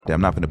that.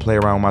 I'm not finna play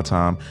around with my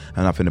time.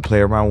 I'm not finna play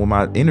around with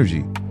my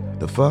energy.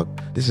 The fuck?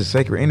 This is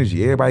sacred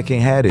energy. Everybody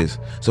can't have this.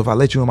 So if I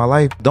let you in my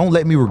life, don't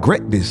let me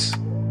regret this.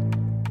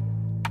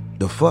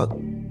 The fuck?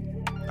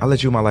 I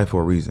let you in my life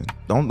for a reason.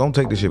 Don't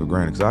take this shit for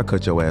granted, because I'll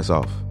cut your ass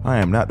off. I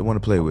am not the one to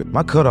play with.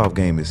 My cutoff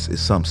game is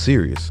something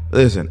serious.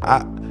 Listen,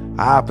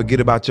 I forget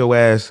about your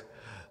ass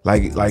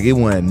like it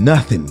wasn't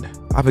nothing.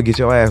 I forget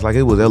your ass like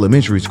it was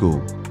elementary school,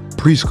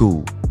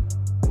 preschool.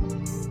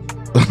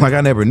 Like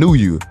I never knew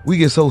you. We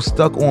get so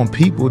stuck on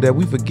people that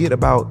we forget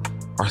about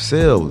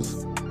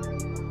ourselves.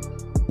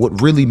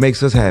 What really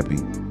makes us happy.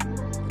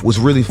 What's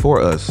really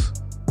for us.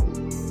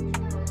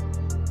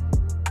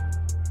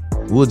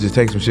 We'll just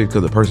take some shit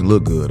because the person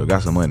look good or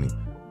got some money.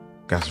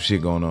 Got some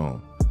shit going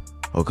on.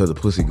 Or because the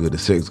pussy good, the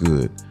sex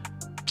good.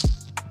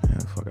 Man,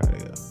 fuck out of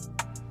here.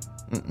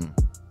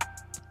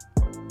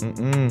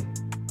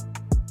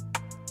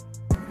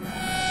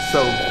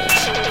 So,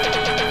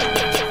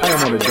 I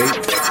am on a date.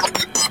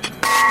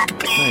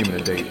 Not even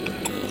a date.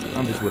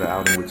 I'm just with an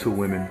outing with two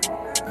women.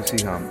 You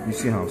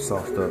see how I'm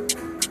sauced up.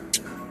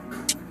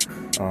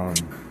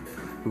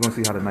 We're gonna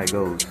see how the night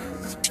goes.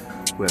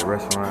 We're at a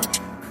restaurant.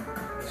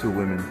 Two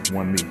women,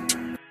 one me.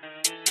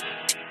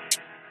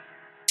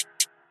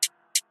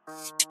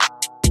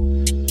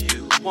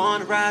 You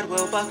wanna ride?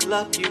 Well, buckle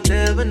up, you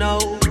never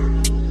know.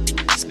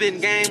 Spin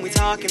game, we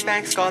talking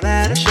facts, call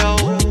that a show.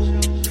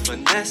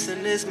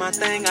 Finessing is my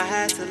thing, I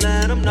had to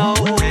let them know.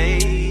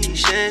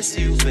 Patience,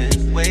 you've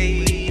been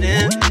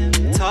waiting.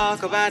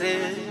 Talk about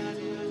it.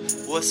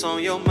 What's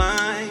on your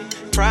mind?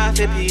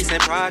 Profit, peace,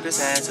 and progress,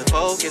 had to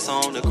focus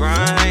on the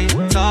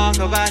grind. Talk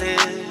about it.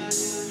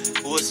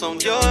 What's on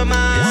your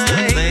mind?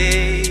 It's the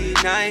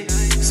late night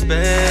special.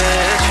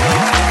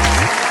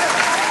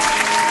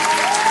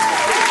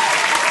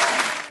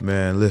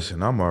 Man,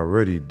 listen, I'm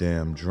already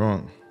damn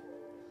drunk.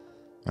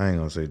 I ain't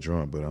gonna say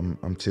drunk, but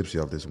I'm tipsy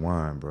off this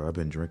wine, bro. I've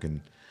been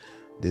drinking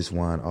this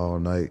wine all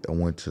night. I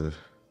went to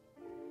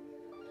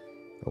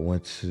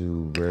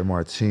Rare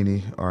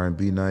Martini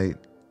R&B night,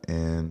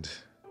 and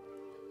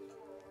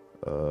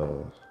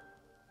damn,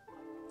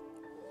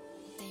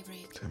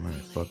 I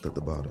fucked up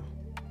the bottle.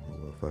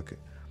 Well, fuck it.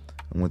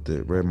 I went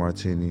to Red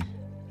Martini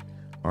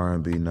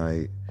R&B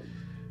night.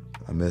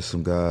 I met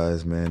some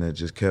guys, man, that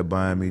just kept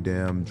buying me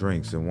damn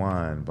drinks and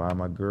wine. Buying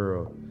my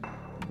girl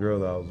that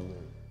I was with,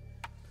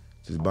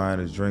 just buying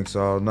us drinks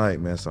all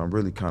night, man. So I'm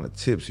really kind of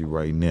tipsy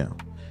right now.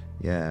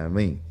 Yeah, I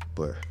mean,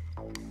 but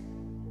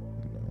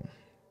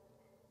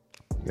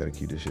you gotta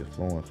keep this shit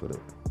flowing for the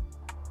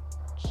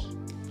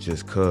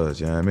just cause,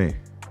 you know what I mean?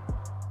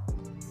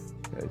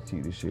 Gotta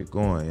keep this shit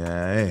going,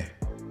 yeah.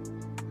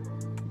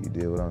 You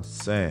did what I'm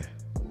saying.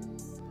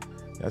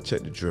 Y'all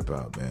check the drip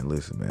out, man.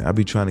 Listen, man. I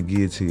be trying to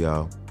give it to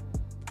y'all.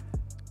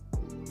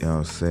 You know what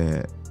I'm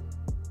saying?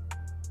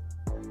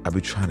 I be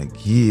trying to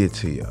give it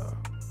to y'all.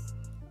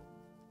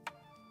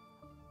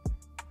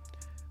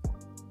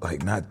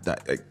 Like,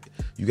 like,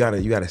 you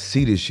gotta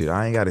see this shit.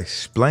 I ain't gotta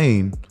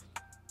explain.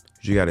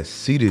 You gotta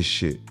see this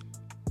shit.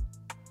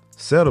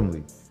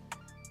 Seldomly.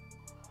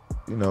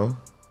 You know?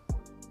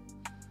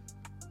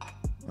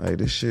 Like,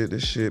 this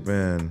shit,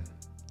 man.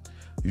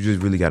 You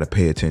just really gotta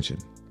pay attention.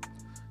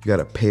 You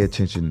gotta pay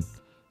attention.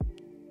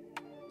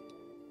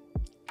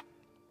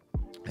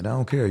 And I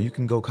don't care. You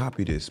can go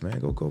copy this, man.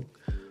 Go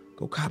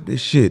copy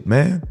this shit,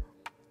 man.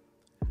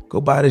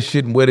 Go buy this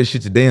shit and wear this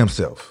shit your damn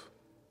self.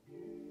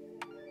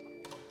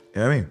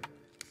 You know what I mean?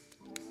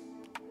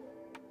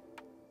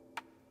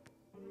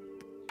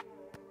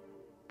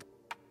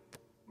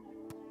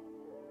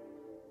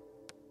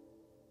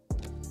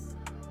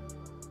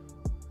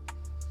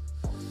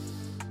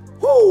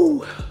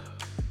 Woo!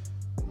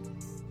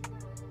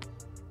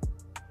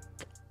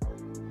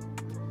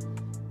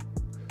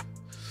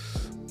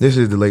 This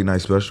is the Late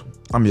Night Special.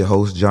 I'm your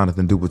host,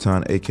 Jonathan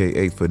Dupaton,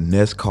 aka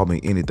Finesse. Call me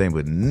anything,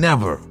 but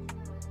never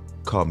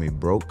call me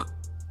broke.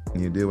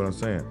 You did what I'm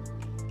saying?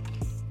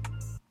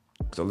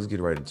 So let's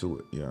get right into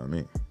it. You know what I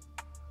mean?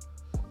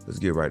 Let's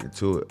get right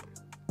into it.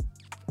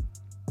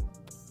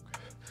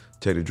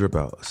 Take the drip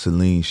out.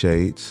 Celine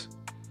shades.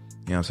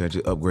 You know what I'm saying?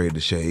 Just upgrade the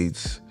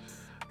shades.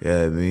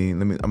 Yeah, I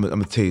mean, I'm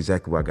gonna tell you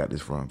exactly where I got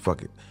this from.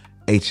 Fuck it.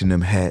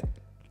 H&M hat,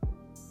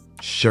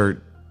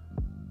 shirt.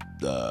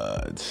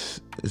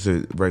 It's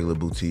a regular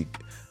boutique.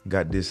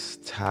 Got this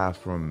tie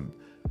from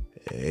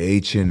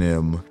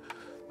H&M.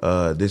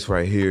 This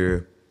right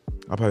here,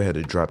 I probably had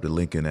to drop the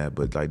link in that,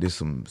 but like this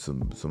some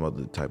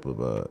other type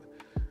of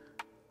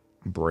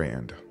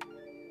brand.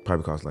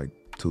 Probably cost like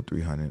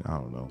 $200-300. I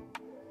don't know.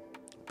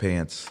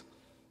 Pants,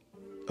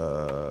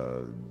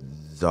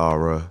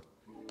 Zara,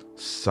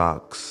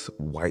 socks,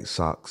 white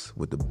socks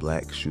with the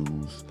black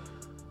shoes.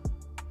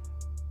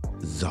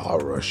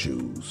 Zara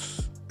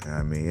shoes.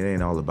 I mean, it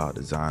ain't all about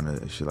designer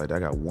and shit like that. I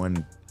got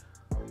one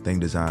thing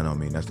designed on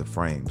me, and that's the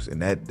frames.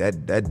 And that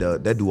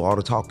do all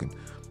the talking.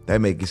 That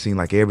make it seem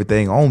like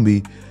everything on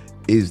me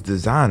is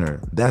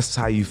designer. That's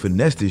how you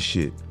finesse this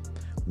shit.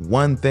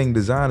 one thing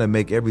designer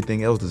make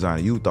everything else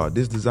designer. You thought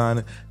this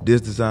designer,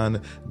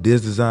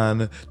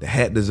 the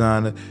hat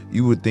designer.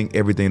 You would think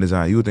everything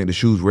designer. You would think the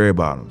shoes red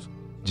bottoms.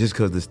 Just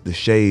because the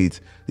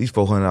shades, these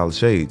 $400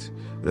 shades,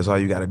 that's all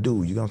you got to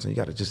do. You know what I'm saying?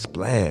 You got to just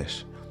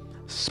splash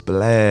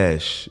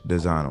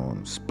design on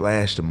them.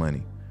 Splash the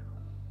money.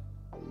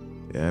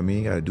 Yeah, I mean,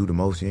 you got to do the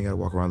most. You ain't got to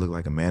walk around look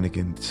like a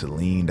mannequin,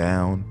 Celine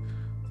down.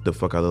 The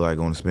fuck I look like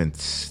going to spend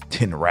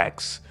 10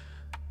 racks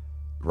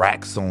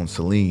on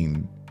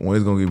Celine when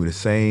it's going to give me the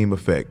same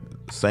effect,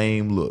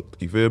 same look.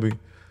 You feel me?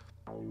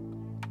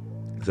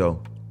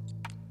 So,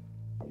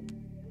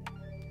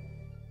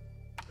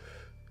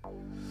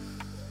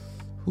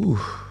 whew,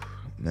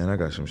 man, I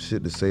got some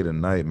shit to say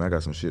tonight, man. I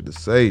got some shit to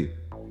say.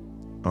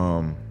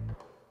 All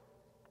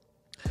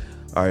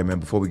right, man,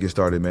 before we get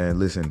started, man,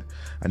 listen,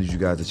 I need you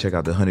guys to check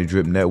out the Honey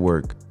Drip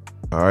Network.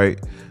 All right?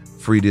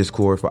 Free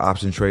Discord for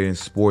option trading,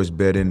 sports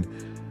betting,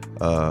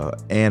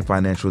 and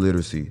financial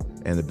literacy.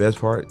 And the best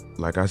part,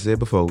 like I said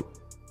before,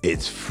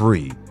 it's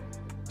free.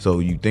 So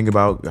you think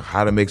about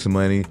how to make some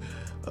money,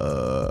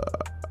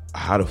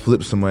 how to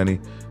flip some money.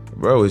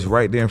 Bro, it's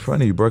right there in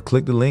front of you, bro.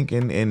 Click the link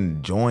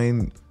and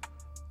join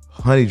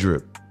Honey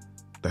Drip.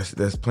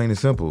 That's plain and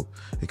simple.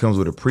 It comes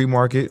with a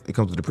pre-market. It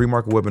comes with the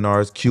pre-market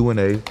webinars,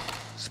 Q&A,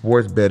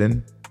 sports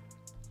betting,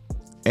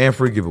 and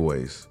free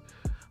giveaways.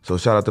 So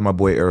shout out to my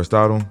boy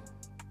Aristotle.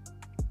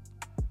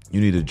 You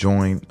need to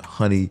join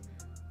Honey.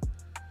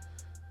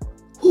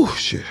 Whew,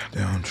 shit.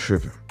 Damn, I'm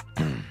tripping.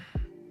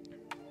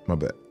 My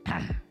bad.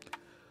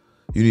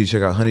 You need to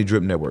check out Honey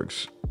Drip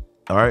Networks.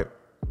 All right?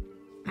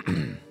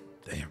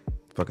 Damn.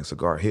 Fucking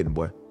cigar hitting,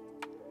 boy.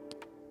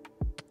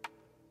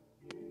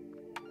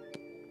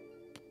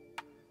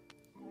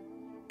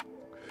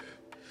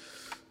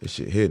 This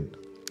shit hidden.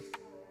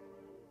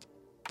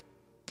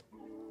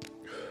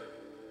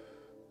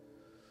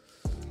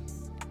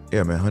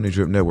 Yeah, man, Honey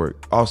Drip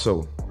Network.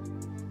 Also,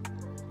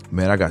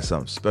 man, I got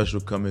something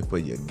special coming for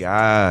you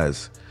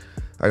guys.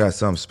 I got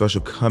something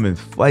special coming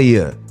for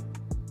you.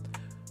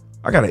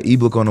 I got an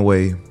ebook on the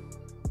way.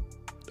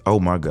 Oh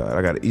my God,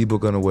 I got an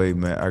ebook on the way,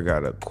 man. I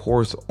got a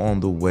course on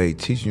the way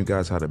teaching you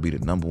guys how to be the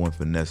 #1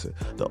 finesse,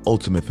 the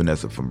ultimate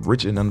finesse from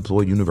Rich and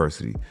Unemployed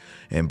University.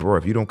 And bro,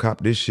 if you don't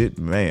cop this shit,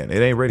 man, it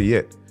ain't ready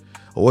yet.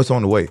 Or it's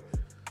on the way.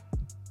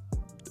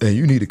 And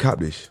you need to cop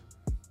this.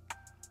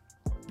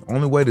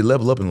 Only way to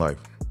level up in life.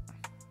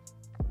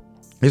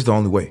 It's the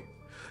only way.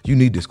 You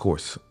need this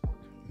course.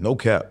 No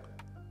cap.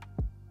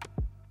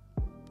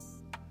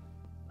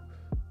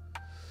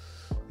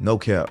 No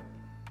cap.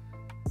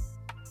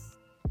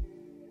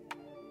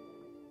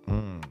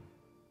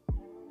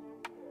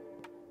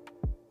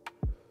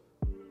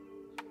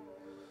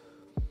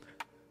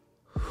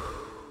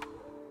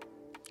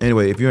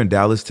 Anyway, if you're in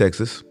Dallas,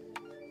 Texas,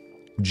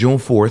 June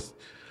 4th,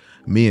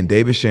 me and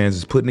David Shands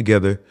is putting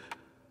together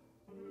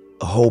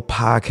a whole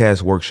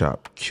podcast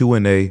workshop,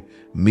 Q&A,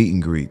 meet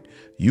and greet.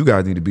 You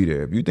guys need to be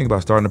there. If you think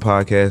about starting a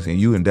podcast and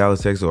you in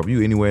Dallas, Texas, or if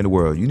you anywhere in the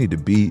world, you need to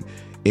be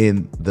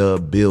in the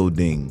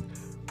building.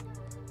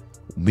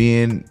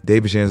 Me and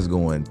David Shands is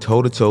going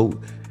toe to toe,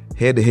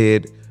 head to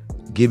head,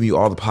 giving you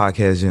all the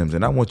podcast gems.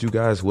 And I want you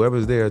guys,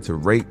 whoever's there, to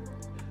rate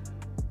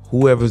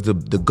whoever's the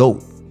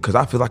GOAT, because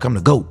I feel like I'm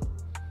the GOAT.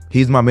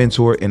 He's my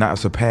mentor, and I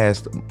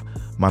surpassed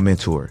my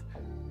mentor.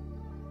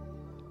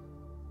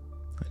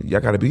 Y'all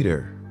got to be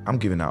there. I'm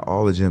giving out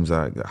all the gems,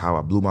 how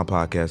I blew my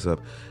podcast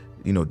up.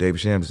 You know, David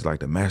Shams is like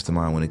the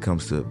mastermind when it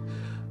comes to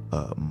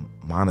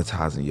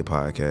monetizing your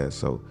podcast.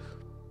 So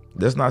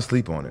let's not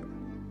sleep on it.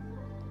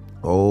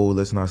 Oh,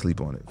 let's not sleep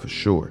on it. For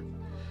sure.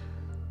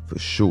 For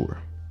sure.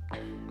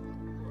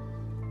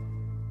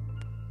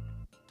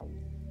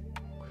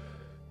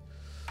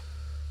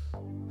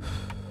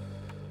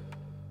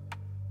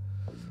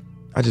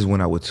 I just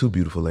went out with two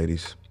beautiful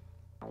ladies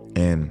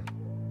and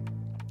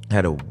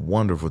had a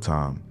wonderful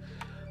time.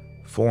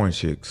 Foreign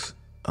chicks.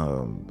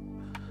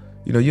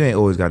 You know, you ain't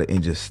always got to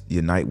end just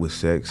your night with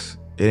sex.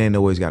 It ain't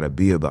always got to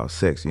be about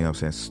sex. You know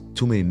what I'm saying?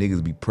 Too many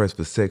niggas be pressed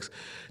for sex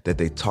that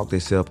they talk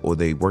themselves or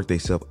they work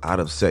themselves out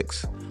of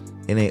sex.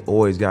 It ain't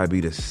always got to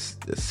be the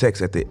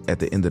sex at the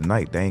end of the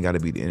night. That ain't got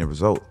to be the end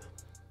result.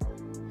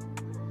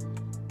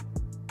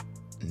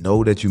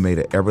 Know that you made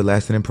an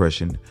everlasting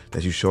impression,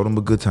 that you showed them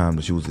a good time,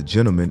 that you was a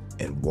gentleman,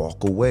 and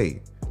walk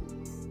away.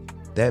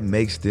 That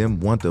makes them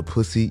want the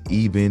pussy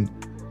even.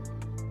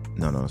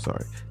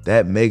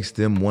 That makes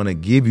them want to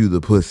give you the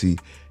pussy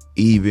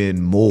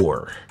even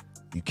more.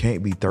 You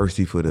can't be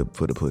thirsty for the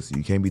pussy.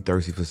 You can't be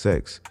thirsty for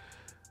sex.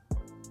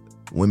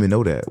 Women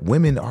know that.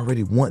 Women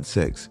already want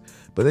sex,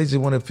 but they just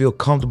want to feel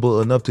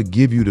comfortable enough to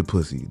give you the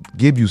pussy,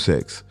 give you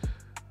sex.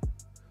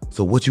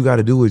 So what you got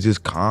to do is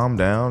just calm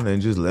down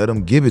and just let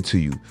them give it to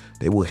you.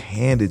 They will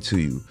hand it to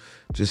you.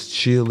 Just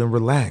chill and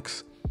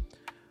relax.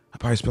 I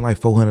probably spent like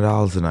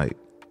 $400 a night.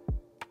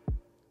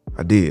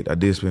 I did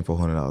spend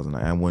 $400 a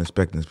night. I wasn't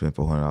expecting to spend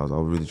 $400. I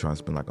was really trying to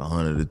spend like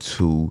 $100 or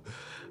 $200.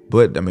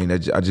 But I mean, I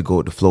just go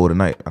with the flow of the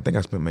night. I think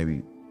I spent I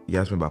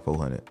spent about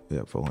 $400. Yeah,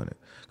 $400.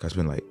 I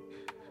spent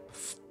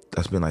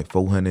like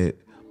 $400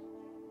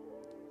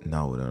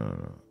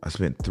 No. I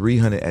spent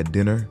 $300 at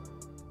dinner.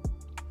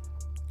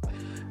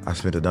 I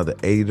spent another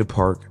 $80 to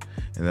park,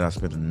 and then I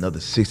spent another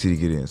 $60 to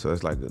get in. So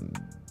that's like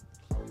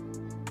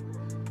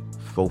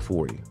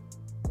 $440.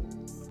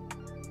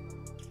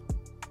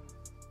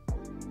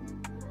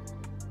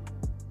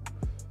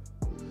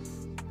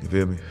 You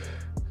feel me?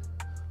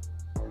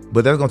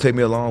 But that's gonna take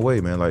me a long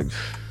way, man. Like,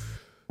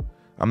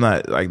 I'm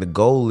not like, the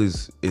goal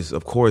is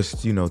of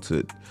course, you know,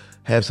 to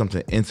have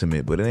something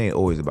intimate, but it ain't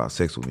always about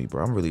sex with me,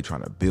 bro. I'm really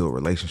trying to build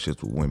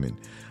relationships with women,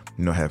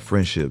 you know, have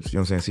friendships. You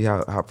know what I'm saying? See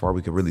how far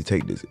we can really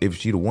take this. If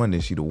she the one,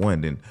 then she the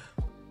one. Then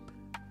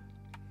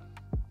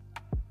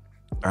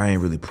I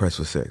ain't really pressed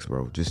for sex,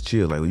 bro. Just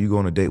chill. Like, when you go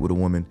on a date with a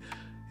woman,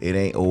 it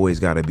ain't always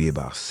gotta be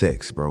about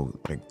sex, bro.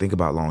 Like, think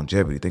about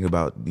longevity. Think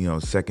about, you know,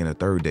 second or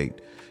third date.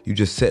 You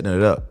just setting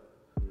it up.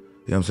 You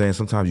know what I'm saying?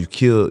 Sometimes you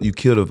kill the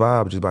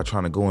vibe just by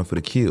trying to go in for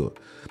the kill.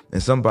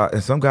 And some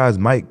guys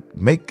might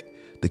make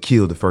the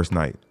kill the first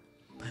night,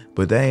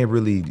 but that ain't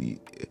really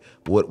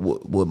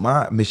what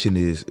my mission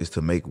is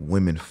to make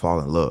women fall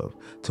in love,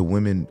 for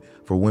women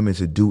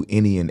to do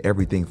any and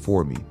everything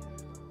for me.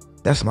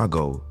 That's my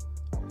goal.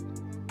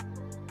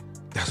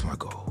 That's my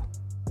goal.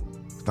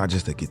 It's not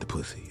just to get the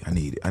pussy. I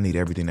need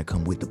everything that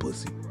come with the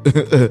pussy.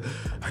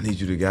 I need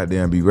you to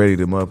goddamn be ready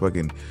to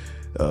motherfucking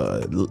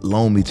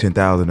loan me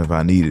 $10,000 if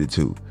I needed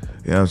to. You know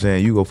what I'm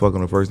saying? You go fuck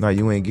on the first night,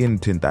 you ain't getting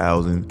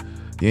 $10,000.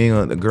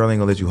 The girl ain't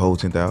gonna let you hold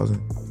 $10,000.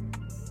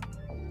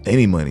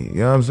 Any money. You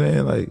know what I'm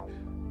saying? Like,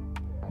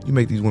 you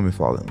make these women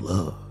fall in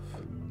love.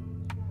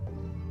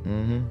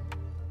 Mm-hmm.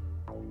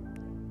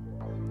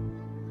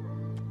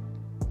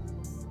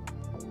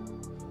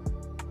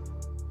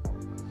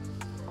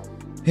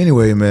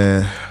 Anyway,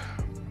 man,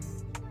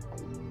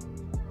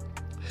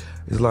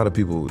 there's a lot of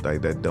people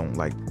like that don't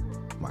like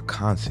my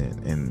content,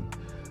 and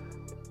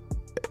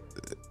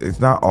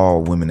it's not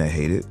all women that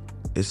hate it.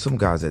 It's some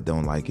guys that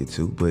don't like it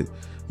too, but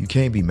you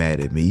can't be mad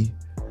at me.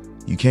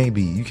 You can't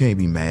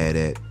be mad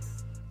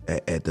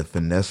at the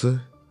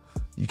finesser.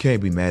 You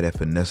can't be mad at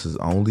finessers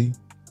only.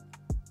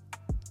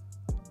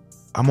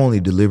 I'm only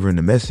delivering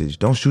the message.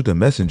 Don't shoot the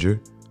messenger.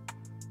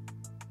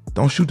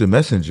 Don't shoot the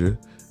messenger.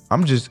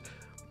 I'm just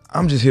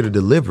here to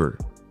deliver.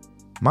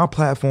 My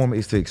platform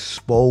is to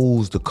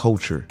expose the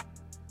culture.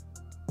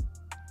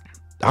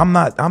 I'm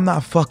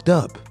not fucked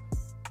up.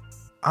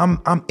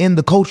 I'm in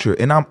the culture,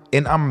 and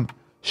I'm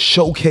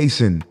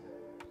showcasing.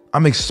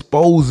 I'm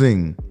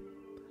exposing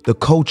the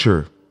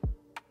culture.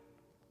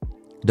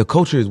 The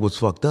culture is what's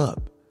fucked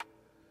up.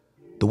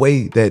 The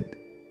way that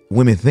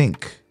women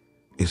think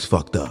is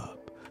fucked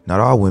up.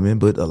 Not all women,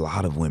 but a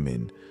lot of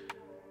women.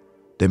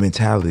 Their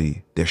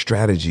mentality, their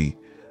strategy,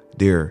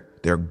 their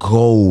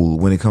goal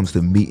when it comes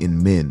to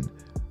meeting men,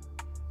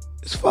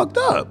 it's fucked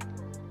up.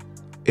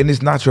 And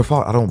it's not your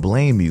fault. I don't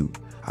blame you.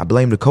 I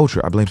blame the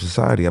culture. I blame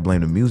society. I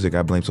blame the music.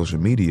 I blame social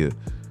media.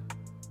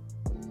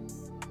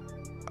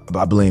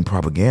 I blame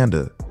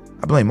propaganda.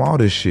 I blame all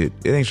this shit.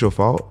 It ain't your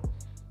fault.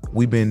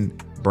 We've been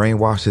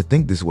brainwashed to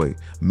think this way.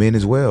 Men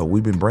as well.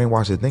 We've been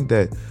brainwashed to think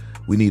that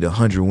we need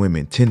 100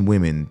 women, 10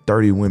 women,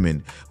 30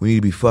 women. We need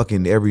to be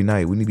fucking every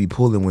night. We need to be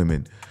pulling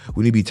women.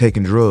 We need to be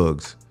taking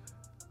drugs.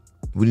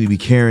 We need to be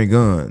carrying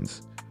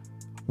guns.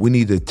 We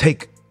need to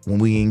take when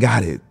we ain't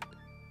got it.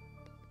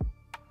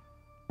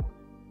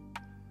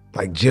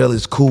 Like, jail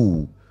is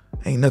cool.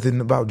 Ain't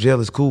nothing about jail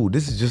is cool.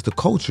 This is just the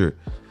culture.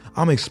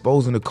 I'm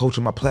exposing the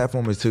culture. My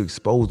platform is to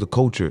expose the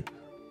culture.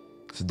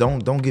 So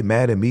don't get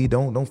mad at me.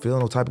 Don't feel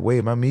no type of way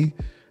about me.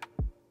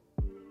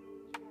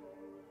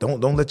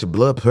 Don't let your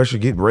blood pressure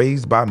get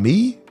raised by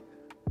me.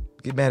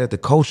 Get mad at the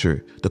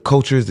culture. The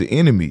culture is the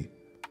enemy.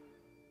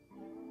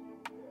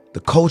 The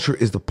culture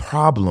is the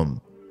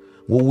problem.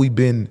 What we've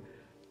been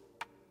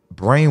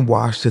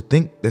brainwashed to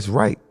think that's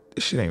right.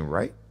 This shit ain't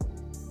right.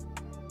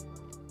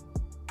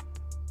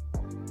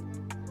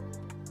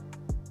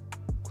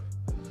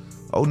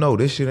 Oh no,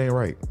 this shit ain't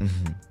right.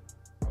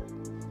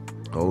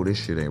 Oh, this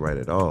shit ain't right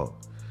at all.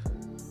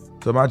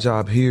 So my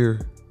job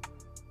here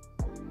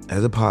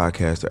as a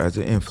podcaster, as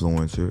an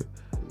influencer,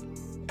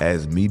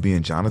 as me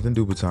being Jonathan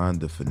Duberton,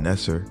 the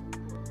finesser,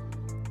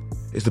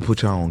 is to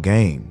put y'all on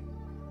game.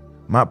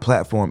 My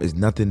platform is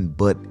nothing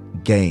but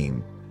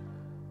game.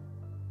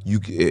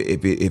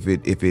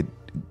 If it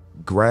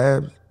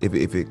grabs,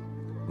 if it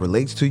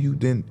relates to you,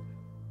 then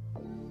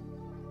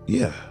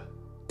yeah,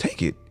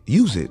 take it,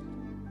 use it,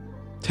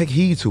 take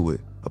heed to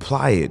it,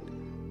 apply it.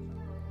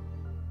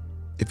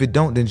 If it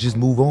don't, then just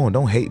move on.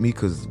 Don't hate me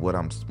because when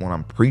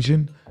I'm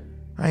preaching,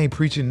 I ain't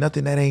preaching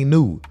nothing that ain't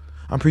new.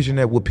 I'm preaching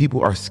that what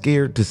people are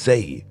scared to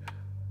say.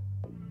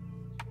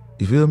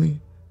 You feel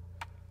me?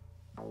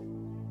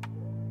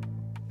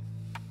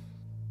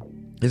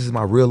 This is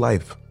my real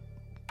life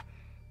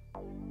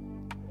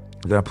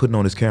that I'm putting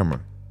on this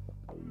camera,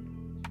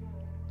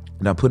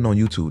 that I'm putting on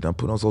YouTube, that I'm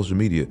putting on social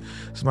media.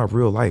 This is my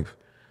real life,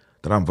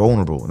 that I'm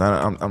vulnerable, and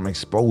I'm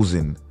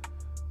exposing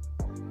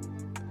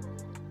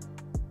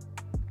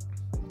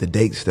the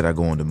dates that I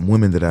go on, the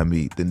women that I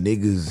meet, the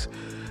niggas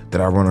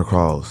that I run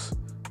across.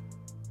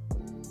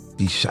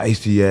 These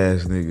shiesty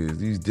ass niggas,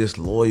 these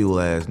disloyal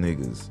ass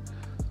niggas.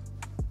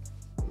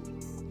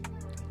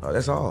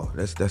 That's all.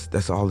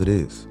 That's all it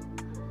is.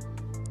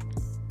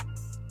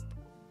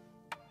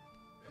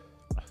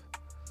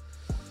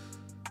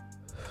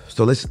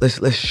 So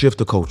let's shift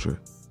the culture.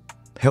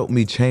 Help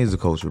me change the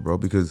culture, bro.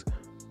 Because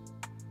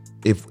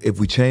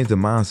if we change the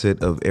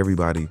mindset of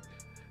everybody,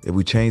 if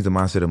we change the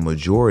mindset of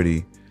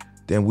majority,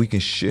 then we can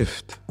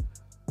shift.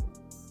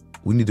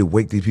 We need to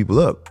wake these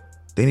people up.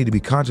 They need to be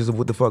conscious of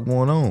what the fuck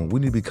going on.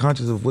 We need to be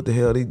conscious of what the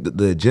hell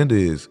the agenda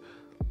is.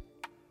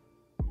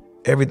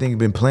 Everything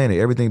been planted.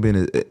 Everything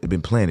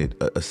been planted.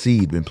 A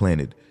seed been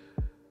planted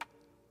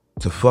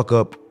to fuck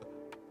up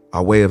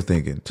our way of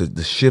thinking,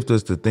 to shift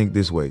us to think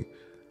this way.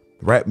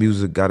 Rap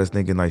music got us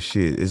thinking like,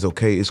 shit, it's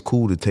okay, it's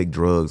cool to take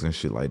drugs and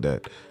shit like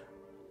that.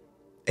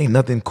 Ain't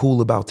nothing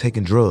cool about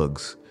taking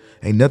drugs.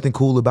 Ain't nothing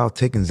cool about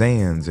taking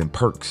Xans and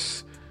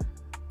perks.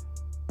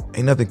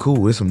 Ain't nothing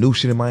cool. There's some new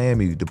shit in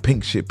Miami, the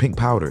pink shit, pink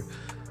powder.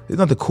 There's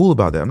nothing cool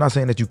about that. I'm not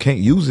saying that you can't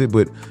use it,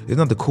 but there's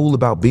nothing cool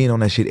about being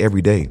on that shit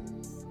every day.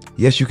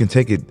 Yes, you can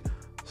take it,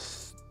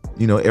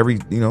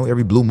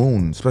 every blue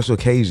moon, special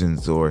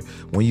occasions, or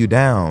when you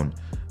down.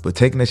 But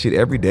taking that shit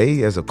every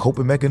day as a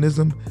coping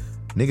mechanism,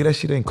 nigga, that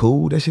shit ain't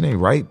cool. That shit ain't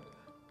right.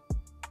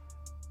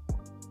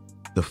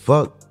 The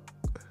fuck?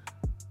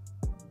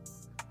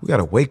 We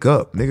gotta wake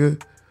up,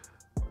 nigga.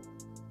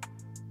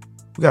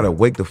 We gotta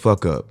wake the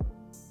fuck up.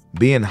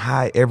 Being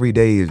high every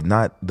day is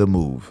not the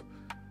move.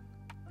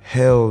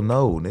 Hell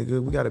no, nigga.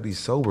 We gotta be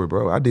sober,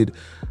 bro. I've been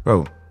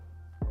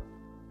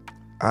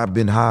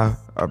high.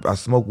 I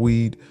smoke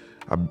weed.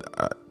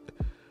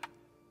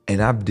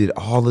 And I did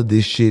all of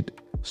this shit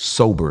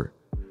sober.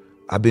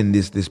 I've been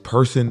this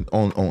person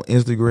on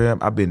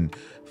Instagram. I've been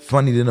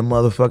funny than a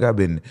motherfucker. I've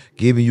been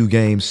giving you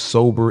games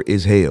sober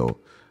as hell.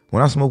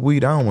 When I smoke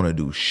weed, I don't want to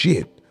do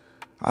shit.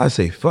 I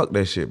say, fuck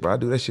that shit, bro. I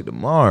do that shit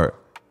tomorrow.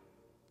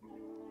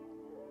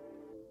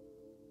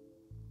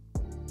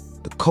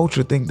 The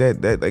culture think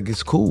that like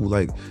it's cool.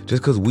 Like,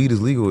 just because weed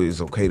is legal,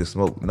 it's okay to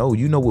smoke. No,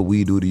 you know what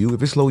weed do to you.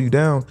 If it slow you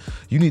down,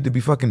 you need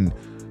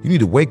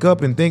to wake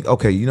up and think,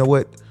 okay, you know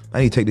what?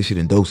 I need to take this shit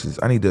in doses.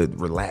 I need to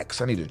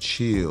relax. I need to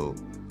chill.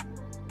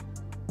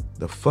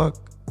 The fuck?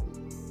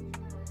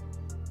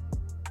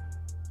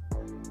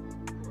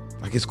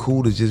 Like, it's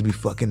cool to just be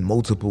fucking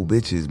multiple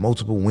bitches,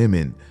 multiple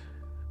women,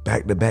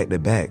 back to back to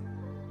back.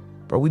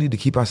 Bro, we need to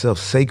keep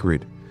ourselves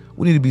sacred.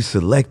 We need to be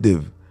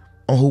selective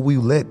on who we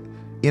let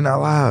in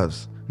our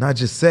lives. Not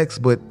just sex,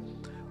 but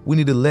we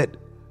need to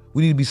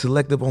be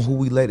selective on who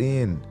we let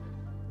in.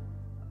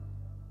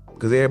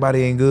 Because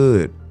everybody ain't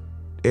good.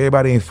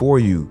 Everybody ain't for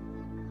you.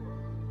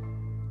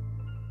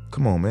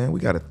 Come on, man. We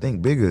got to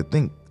think bigger.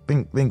 Think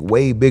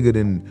way bigger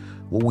than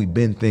what we've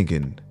been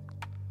thinking.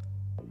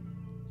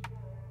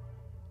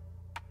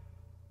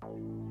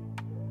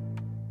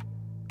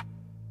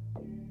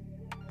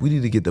 We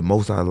need to get the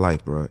most out of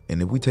life, bro.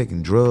 And if we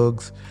taking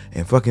drugs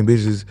and fucking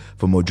bitches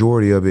for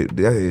majority of it,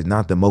 that is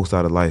not the most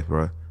out of life,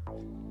 bro.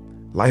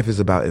 Life is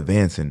about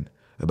advancing,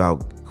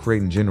 about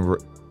creating generational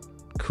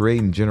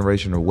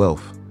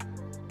wealth.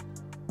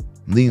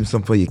 Leaving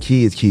something for your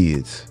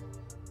kids.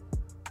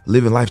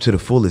 Living life to the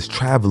fullest,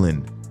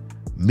 traveling,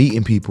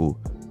 meeting people,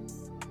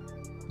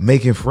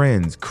 making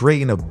friends,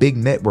 creating a big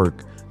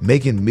network,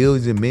 making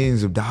millions and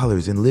millions of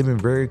dollars and living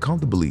very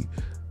comfortably.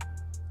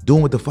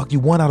 Doing what the fuck you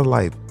want out of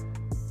life.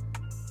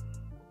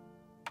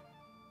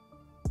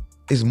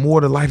 It's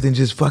more to life than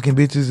just fucking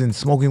bitches and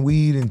smoking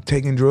weed and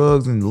taking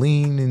drugs and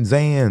lean and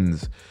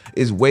Xans.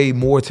 It's way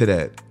more to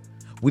that.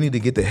 We need to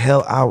get the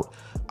hell out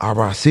of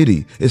our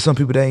city. It's some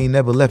people that ain't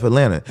never left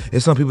Atlanta.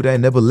 It's some people that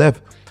ain't never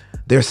left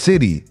their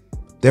city,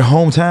 their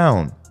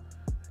hometown.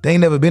 They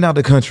ain't never been out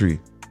the country.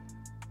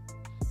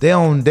 They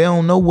don't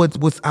know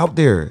what's out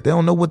there. They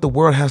don't know what the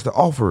world has to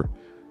offer.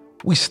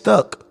 We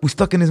stuck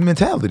in this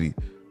mentality.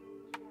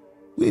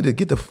 We need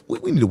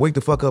to wake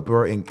the fuck up,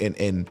 bro,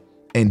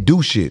 and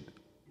do shit.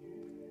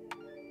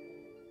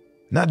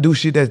 Not do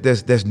shit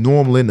that's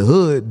normal in the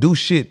hood. Do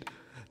shit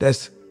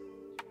that's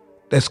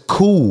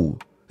cool,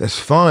 that's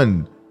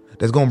fun,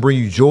 that's gonna bring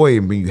you joy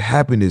and bring you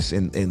happiness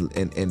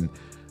and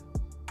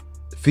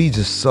feed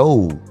your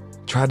soul.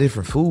 Try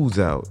different foods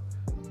out.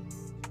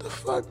 The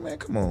fuck, man?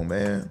 Come on,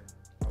 man.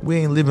 We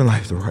ain't living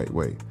life the right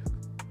way.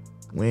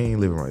 We ain't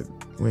living right.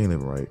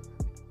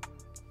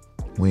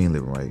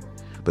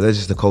 But that's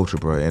just the culture,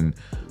 bro. And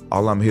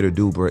all I'm here to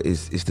do, bro,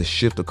 is to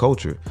shift the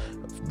culture.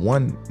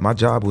 One, my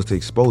job was to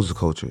expose the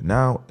culture.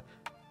 Now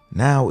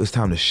it's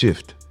time to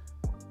shift.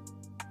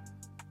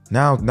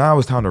 Now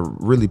it's time to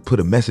really put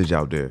a message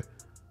out there.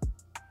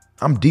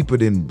 I'm deeper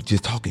than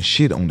just talking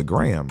shit on the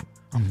gram.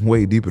 I'm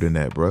way deeper than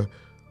that, bro.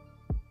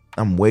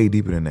 I'm way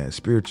deeper than that.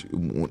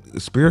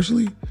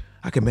 Spiritually,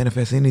 I can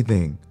manifest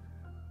anything.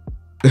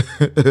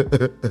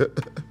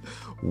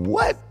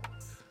 What?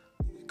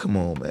 Come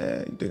on,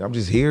 man. You think I'm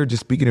just here, just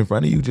speaking in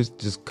front of you,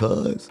 just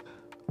cuz?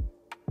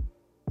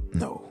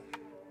 No.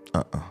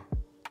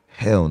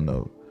 Hell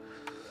no.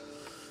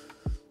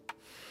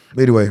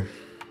 Anyway,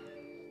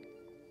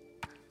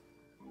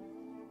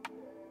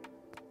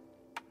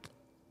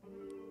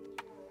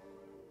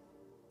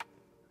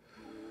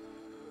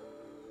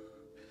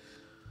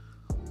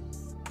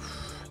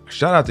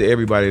 shout out to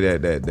everybody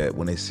that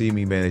when they see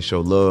me, man, they show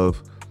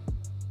love.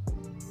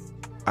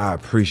 I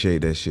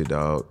appreciate that shit,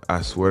 dog.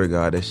 I swear to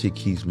God, that shit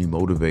keeps me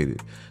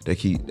motivated. That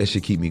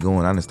shit keep me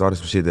going. I done started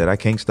some shit that I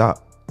can't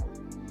stop.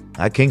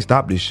 I can't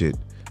stop this shit.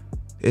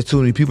 There's too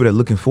many people that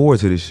looking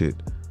forward to this shit.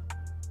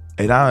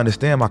 And I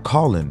understand my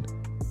calling.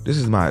 This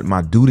is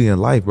my duty in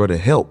life, bro, to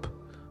help,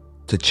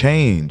 to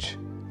change,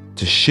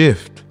 to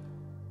shift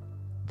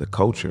the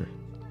culture.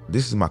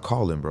 This is my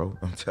calling, bro.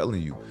 I'm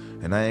telling you.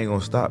 And I ain't gonna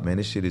stop, man.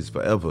 This shit is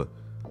forever.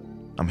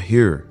 I'm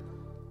here.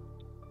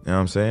 You know what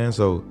I'm saying?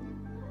 So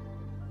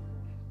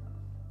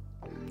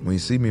when you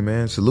see me,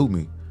 man, salute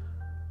me.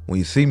 When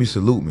you see me,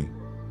 salute me.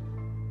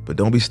 But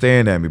don't be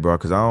staring at me, bro,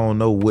 because I don't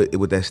know what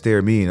that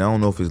stare mean. I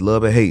don't know if it's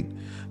love or hate.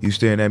 You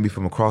staring at me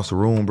from across the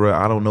room, bro.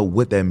 I don't know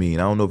what that mean.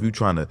 I don't know if you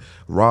trying to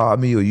rob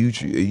me or you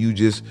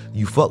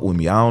fuck with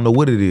me. I don't know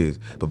what it is.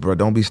 But, bro,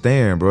 don't be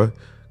staring, bro,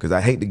 because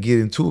I hate to get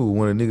into it with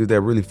one of the niggas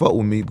that really fuck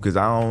with me because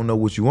I don't know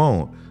what you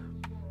on.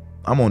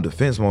 I'm on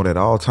defense mode at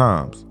all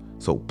times.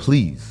 So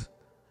please,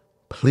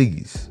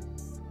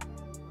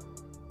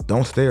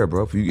 don't stare,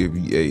 bro. If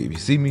you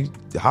see me,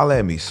 holler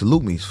at me,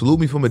 salute me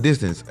from a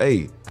distance.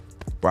 Hey,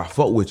 bro, I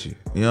fuck with you.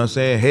 You know what I'm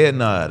saying? Head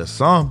nod or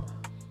something.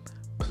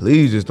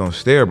 Please just don't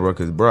stare, bro,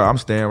 because, bro, I'm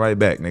staring right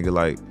back, nigga.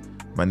 Like,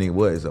 my nigga,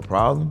 what is a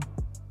problem?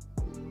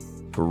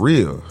 For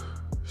real.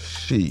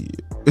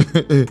 Shit.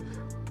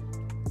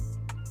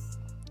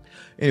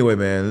 Anyway,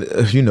 man,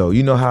 you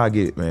know how I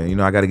get, man. You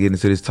know, I got to get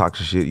into this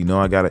toxic shit. You know,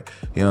 I got to,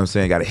 you know what I'm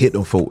saying? Got to hit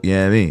them folk. You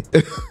know what I mean? I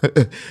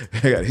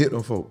got to hit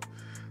them folk.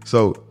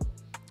 So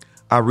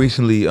I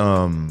recently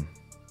fell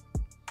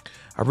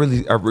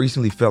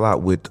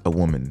out with a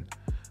woman.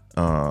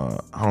 I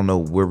don't know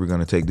where we're going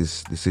to take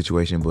this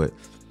situation, but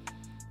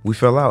we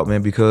fell out,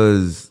 man,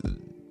 because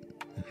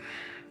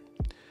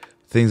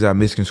things are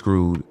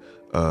misconstrued,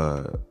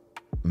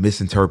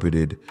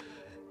 misinterpreted.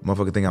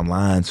 Motherfucker think I'm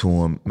lying to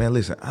him. Man,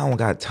 listen, I don't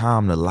got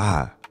time to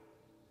lie.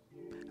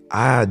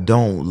 I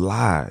don't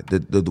lie.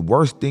 The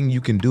worst thing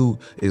you can do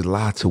is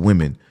lie to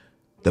women.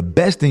 The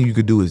best thing you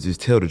could do is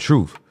just tell the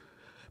truth,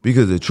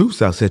 because the truth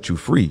shall set you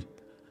free.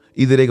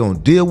 Either they're going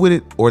to deal with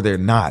it or they're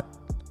not.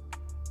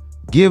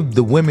 Give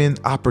the women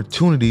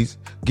opportunities.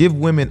 Give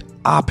women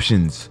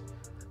options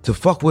to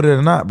fuck with it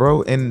or not,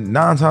 bro. And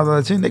 9 times out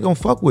of 10, they going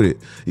to fuck with it.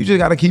 You just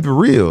got to keep it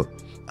real.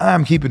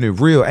 I'm keeping it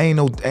real. I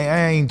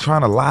ain't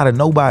trying to lie to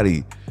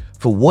nobody.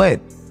 For what?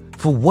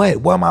 For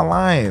what? Why am I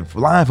lying?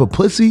 Lying for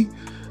pussy?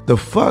 The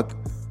fuck?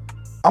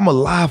 I'm a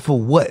lie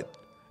for what?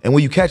 And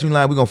when you catch me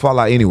lying, we gonna fall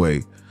out anyway.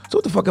 So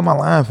what the fuck am I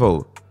lying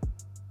for?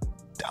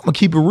 I'm gonna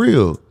keep it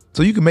real,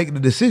 so you can make the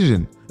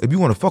decision if you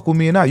want to fuck with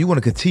me or not. You want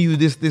to continue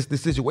this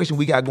situation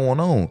we got going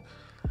on.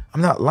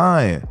 I'm not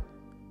lying.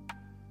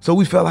 So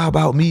we fell out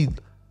about me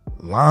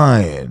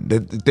lying,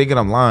 thinking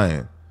I'm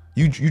lying.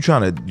 You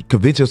trying to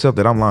convince yourself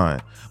that I'm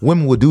lying.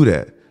 Women will do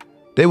that.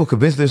 They will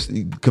convince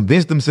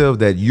themselves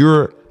that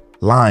you're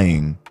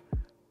lying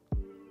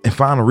and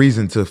find a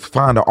reason to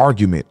find an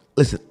argument.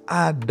 Listen,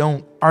 I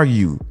don't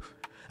argue.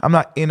 I'm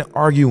not in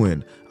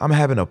arguing. I'm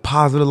having a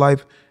positive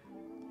life.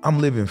 I'm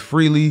living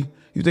freely.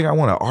 You think I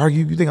want to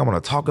argue? You think I want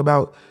to talk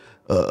about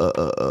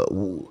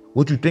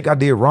what you think I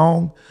did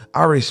wrong?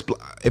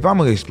 If I'm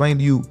going to explain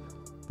to you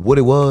what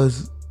it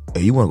was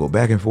and you want to go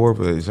back and forth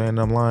saying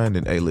I'm lying,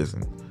 then hey,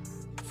 listen,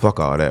 fuck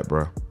all that,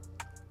 bro.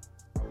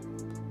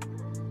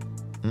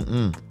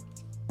 Mm-mm.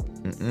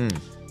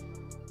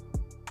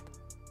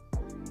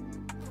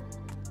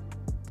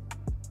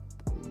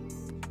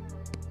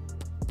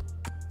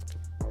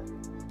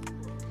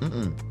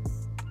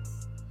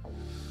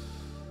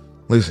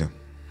 Listen,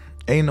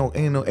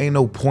 ain't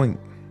no point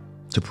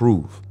to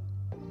prove.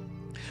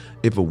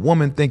 If a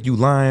woman think you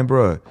lying,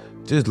 bro,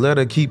 just let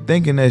her keep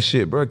thinking that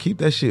shit, bro. Keep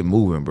that shit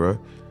moving, bro.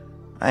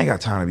 I ain't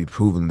got time to be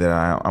proving that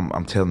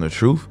I'm telling the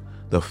truth.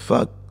 The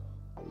fuck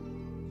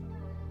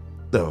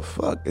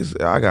is,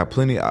 I got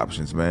plenty of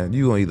options, man.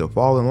 You gonna either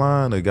fall in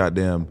line or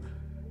goddamn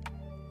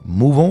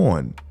move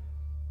on.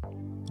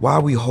 Why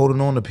are we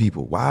holding on to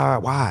people? Why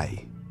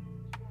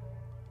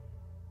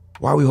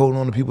are we holding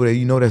on to people that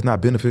you know that's not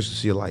beneficial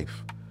to your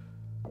life?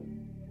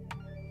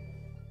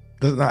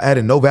 That's not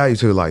adding no value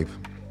to your life.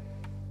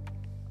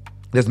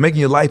 That's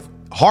making your life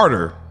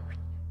harder.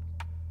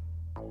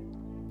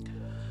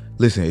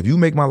 Listen, if you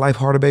make my life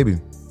harder, baby,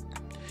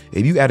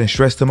 if you adding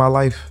stress to my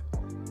life,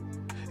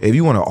 if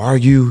you want to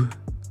argue,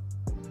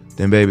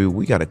 then baby,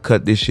 we got to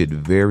cut this shit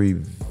very,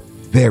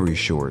 very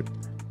short.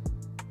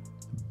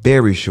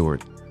 Very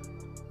short.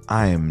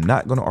 I am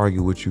not going to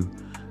argue with you.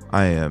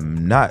 I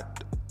am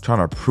not trying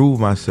to prove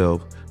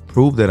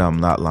that I'm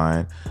not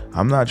lying.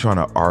 I'm not trying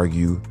to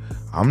argue.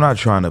 I'm not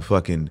trying to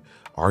fucking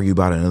argue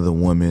about another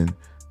woman.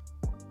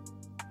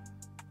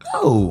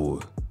 No.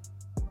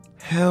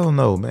 Hell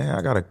no, man.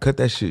 I got to cut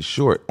that shit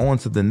short. On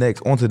to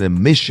the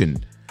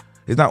mission.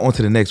 It's not on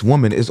to the next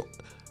woman. It's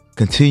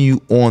continue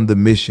on the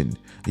mission.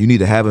 You need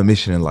to have a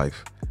mission in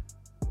life.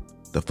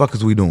 The fuck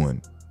is we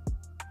doing?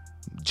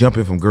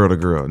 Jumping from girl to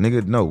girl.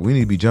 Nigga, no. We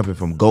need to be jumping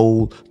from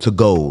goal to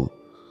goal.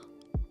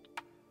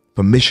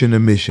 From mission to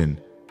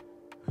mission.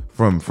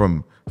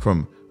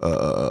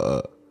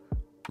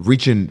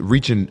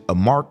 reaching a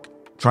mark,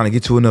 trying to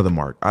get to another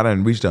mark. I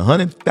done reached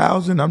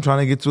 100,000. I'm trying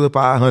to get to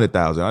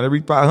 500,000. I done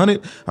reached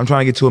 500. I'm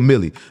trying to get to a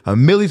milli. A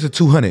milli to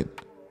 200.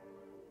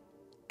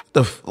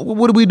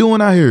 What are we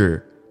doing out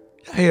here?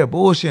 Hey,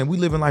 bullshit. We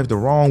living life the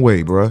wrong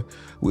way, bro.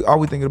 All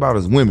we thinking about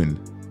is women.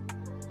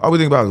 All we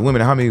think about is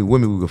women and how many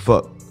women we could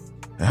fuck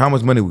and how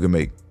much money we can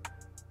make.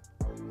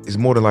 It's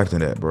more to life than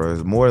that, bro.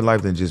 It's more to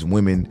life than just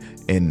women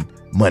and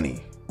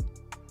money.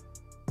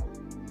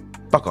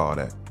 Fuck all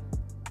that.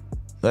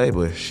 Hey,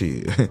 but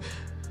shit.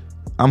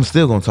 I'm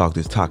still gonna talk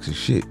this toxic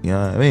shit. You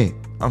know what I mean?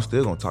 I'm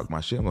still gonna talk my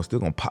shit. I'm still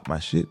gonna pop my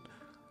shit.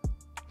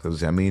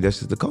 Because, I mean, that's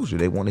just the culture.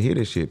 They want to hear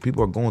this shit.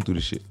 People are going through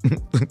this shit.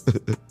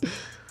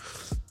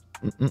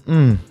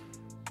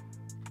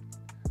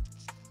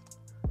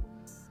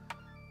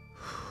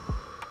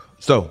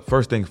 So,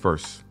 first thing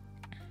first.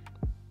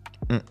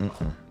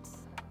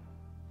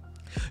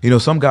 You know,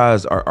 some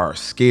guys are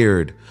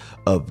scared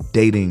of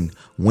dating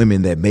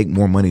women that make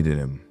more money than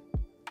them,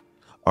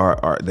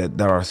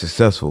 that are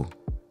successful.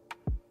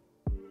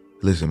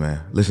 Listen,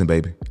 man. Listen,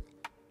 baby.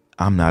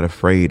 I'm not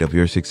afraid of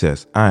your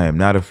success. I am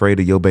not afraid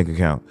of your bank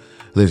account.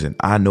 Listen,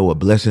 I know a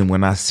blessing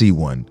when I see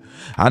one.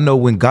 I know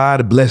when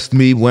God blessed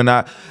me, when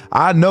I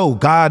know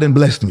God done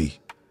blessed me.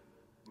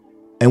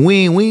 And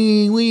we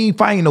ain't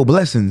fighting no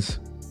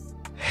blessings.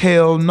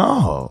 Hell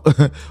no.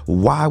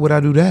 Why would I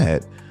do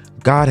that?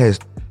 God has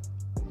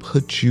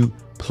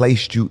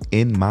placed you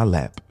in my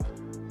lap.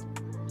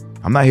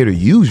 I'm not here to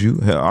use you.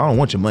 Hell, I don't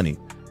want your money.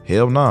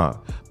 Hell nah.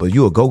 But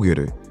you a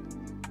go-getter.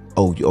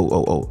 Oh,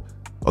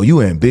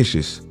 you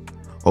ambitious.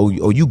 Oh,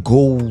 you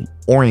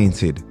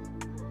goal-oriented.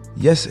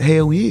 Yes,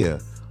 hell yeah.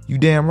 You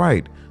damn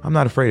right. I'm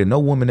not afraid of no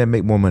woman that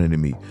make more money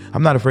than me.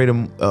 I'm not afraid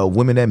of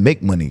women that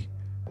make money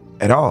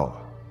at all.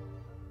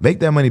 Make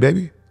that money,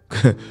 baby.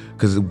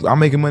 Because I'm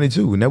making money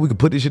too. Now we can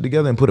put this shit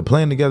together and put a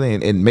plan together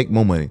and make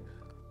more money.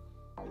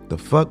 The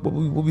fuck? What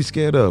we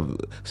scared of?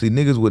 See,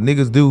 what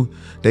niggas do,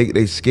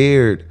 they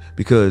scared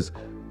because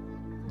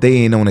they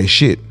ain't on their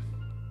shit.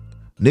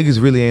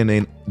 Niggas really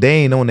ain't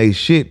on their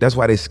shit. That's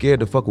why they scared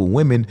to fuck with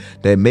women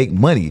that make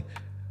money,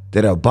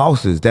 that are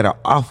bosses, that are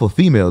alpha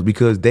females,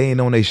 because they ain't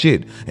on their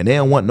shit. And they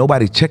don't want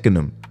nobody checking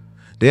them.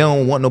 They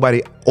don't want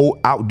nobody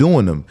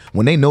outdoing them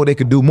when they know they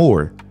could do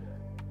more.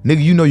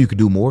 Nigga, you know you could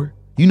do more.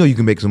 You know you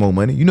can make some more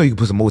money. You know you can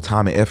put some more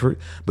time and effort.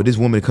 But this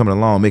woman coming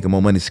along making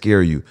more money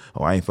scare you.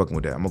 Oh, I ain't fucking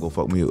with that. I'm gonna go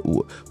fuck me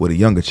with a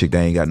younger chick that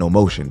ain't got no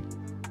motion.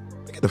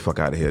 Get the fuck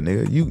out of here,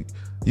 nigga.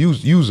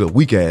 You's a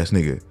weak ass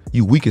nigga.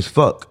 You weak as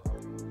fuck.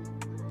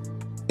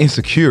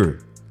 Insecure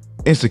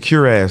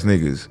ass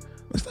niggas.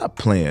 Stop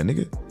playing,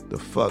 nigga. The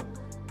fuck.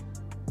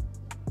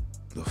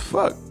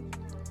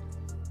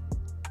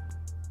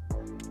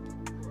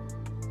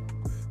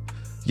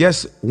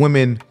 Yes,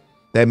 women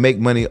that make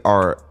money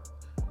are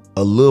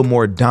a little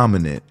more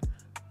dominant.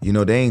 You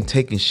know, they ain't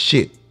taking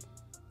shit.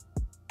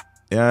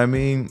 You know what I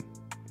mean?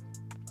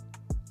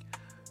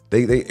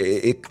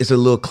 It's a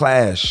little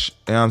clash.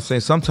 You know what I'm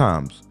saying?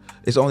 Sometimes.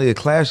 It's only a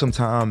clash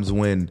sometimes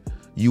when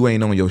you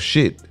ain't on your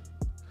shit.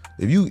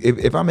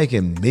 If I'm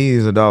making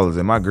millions of dollars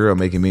and my girl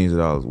making millions of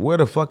dollars, where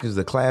the fuck is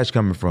the clash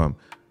coming from?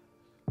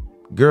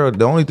 Girl,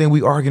 the only thing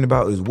we arguing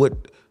about is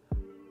what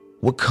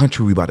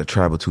country we about to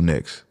travel to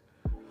next.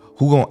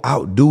 Who gonna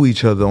outdo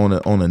each other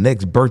on the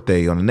next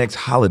birthday, on the next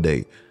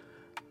holiday?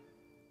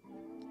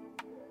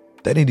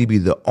 That need to be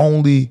the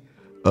only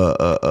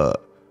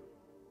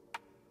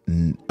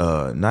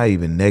not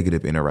even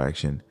negative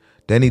interaction.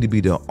 That need to be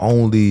the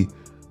only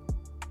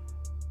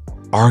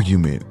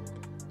argument.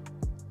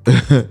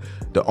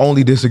 The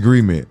only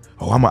disagreement.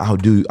 Oh, I'm gonna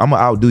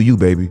outdo you,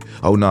 baby.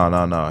 Oh, no.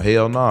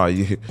 Hell no.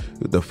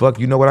 The fuck,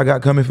 you know what I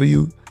got coming for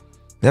you?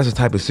 That's the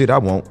type of shit I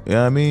want. You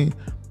know what I mean?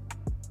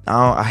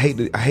 I hate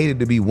it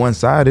to be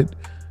one-sided. You know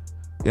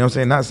what I'm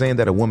saying? Not saying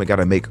that a woman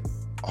gotta make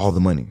all the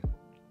money.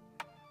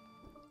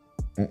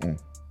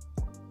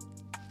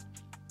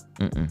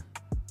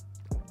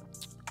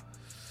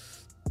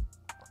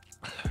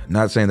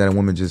 Not saying that a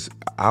woman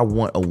I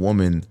want a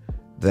woman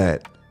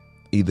that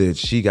either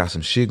she got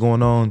some shit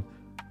going on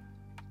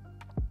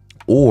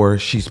or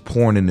she's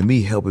pouring into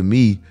me, helping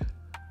me,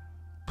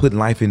 putting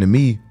life into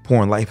me,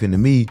 pouring life into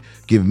me,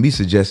 giving me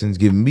suggestions,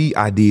 giving me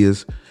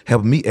ideas,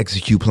 helping me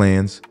execute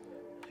plans.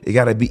 It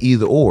got to be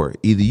either or.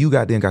 Either you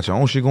got your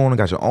own shit going on,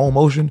 got your own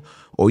motion,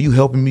 or you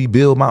helping me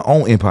build my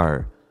own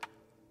empire.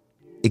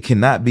 It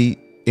cannot be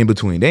in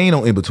between. There ain't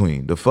no in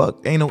between. The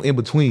fuck? Ain't no in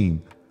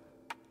between.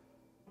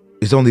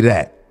 It's only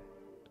that.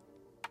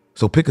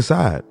 So pick a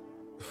side.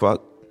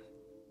 Fuck.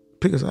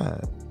 Pick a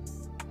side.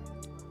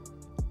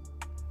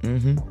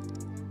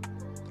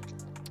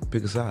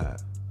 Pick a side.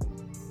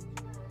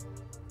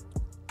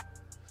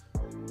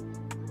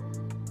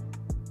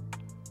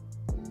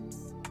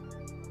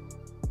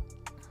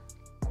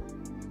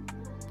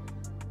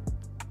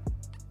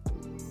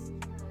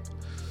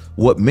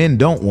 What men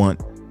don't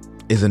want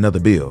is another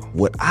bill.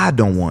 What I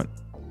don't want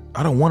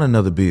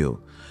another bill.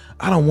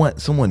 I don't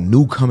want someone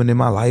new coming in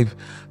my life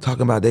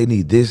talking about they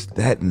need this,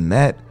 that, and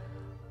that.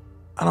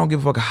 I don't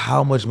give a fuck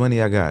how much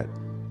money I got.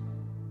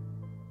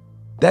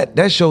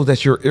 That shows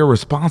that you're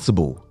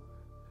irresponsible.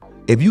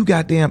 If you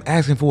goddamn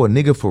asking for a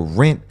nigga for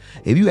rent,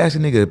 if you ask a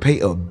nigga to pay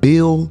a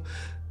bill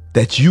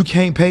that you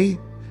can't pay,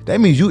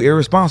 that means you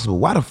irresponsible.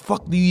 Why the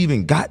fuck do you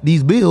even got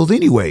these bills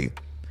anyway?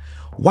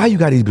 Why you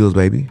got these bills,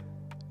 baby?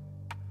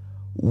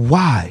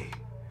 Why?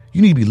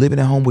 You need to be living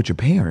at home with your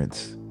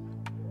parents.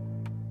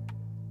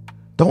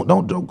 Don't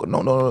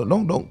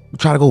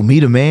try to go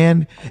meet a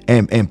man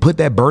and put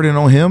that burden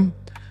on him.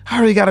 I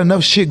already got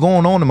enough shit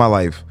going on in my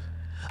life.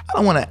 I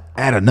don't want to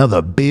add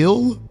another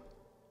bill.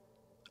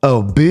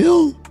 A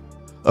bill?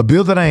 A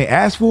bill that I ain't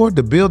asked for?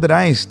 The bill that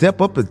I ain't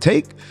step up to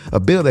take? A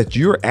bill that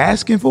you're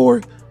asking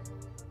for?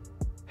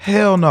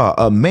 Hell no.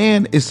 A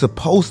man is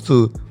supposed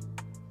to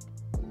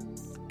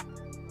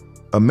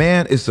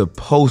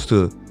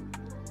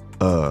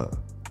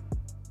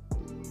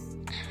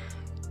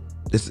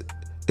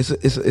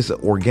it's an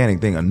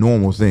organic thing, a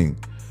normal thing.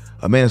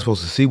 A man is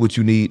supposed to see what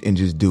you need and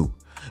just do.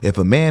 If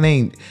a man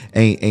ain't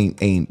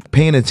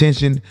paying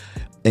attention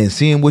and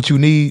seeing what you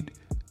need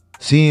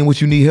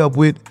help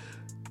with,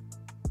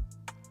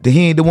 then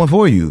he ain't the one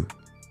for you.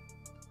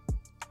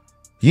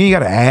 You ain't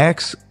gotta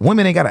ask.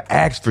 Women ain't gotta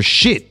ask for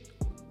shit.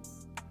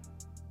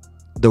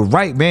 The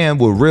right man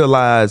will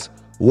realize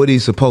what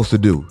he's supposed to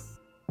do.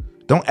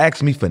 Don't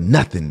ask me for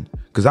nothing,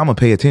 because I'm gonna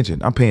pay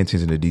attention. I'm paying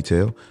attention to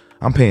detail.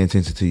 I'm paying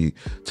attention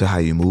to how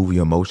you move,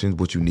 your emotions,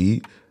 what you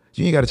need.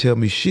 You ain't gotta tell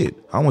me shit.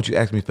 I want you to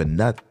ask me for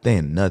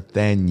nothing,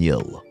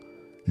 Nathaniel.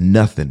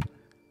 Nothing.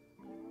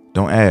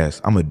 Don't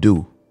ask. I'm gonna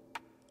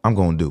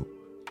do.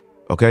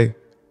 Okay?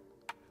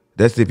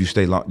 That's if you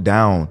stay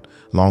down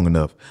long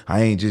enough.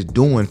 I ain't just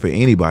doing for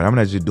anybody. I'm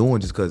not just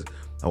doing just because,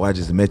 I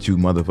just met you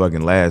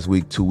motherfucking last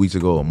week, 2 weeks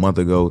ago, a month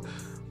ago.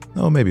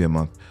 No, maybe a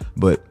month.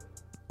 But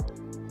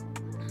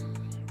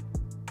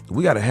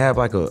we got to have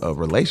like a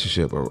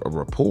relationship, a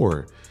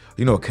rapport,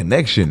 a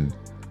connection,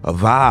 a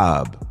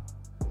vibe.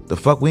 The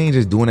fuck, we ain't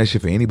just doing that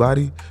shit for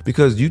anybody,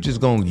 because you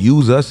just gonna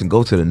use us and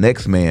go to the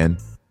next man.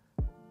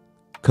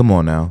 Come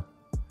on now.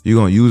 You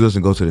gonna use us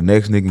and go to the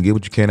next nigga and get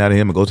what you can out of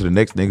him and go to the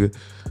next nigga.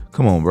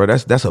 Come on, bro.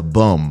 That's a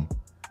bum.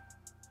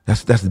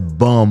 That's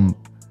bum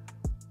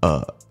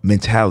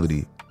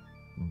mentality.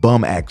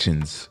 Bum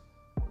actions.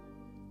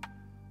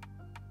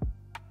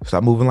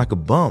 Stop moving like a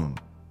bum.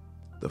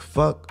 The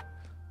fuck?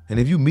 And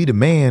if you meet a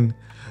man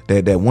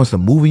that wants to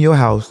move in your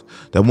house,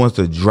 that wants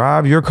to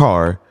drive your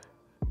car,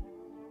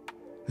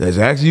 that's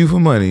asking you for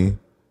money,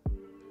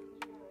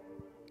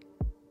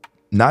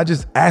 not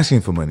just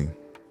asking for money.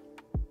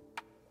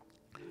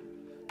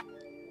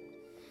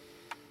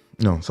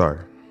 No, sorry.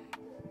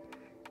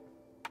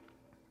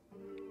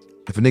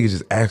 If a nigga's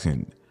just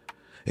asking,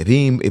 if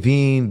he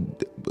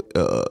ain't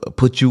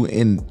put you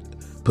in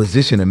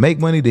position to make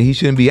money, then he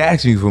shouldn't be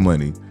asking you for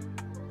money.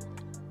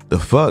 The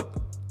fuck?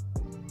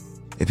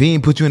 If he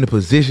ain't put you in a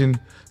position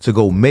to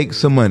go make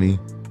some money,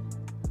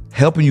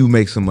 helping you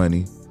make some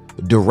money,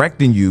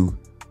 directing you,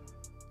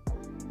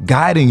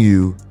 guiding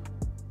you,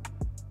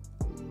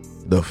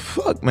 the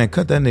fuck, man,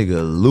 cut that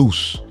nigga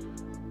loose.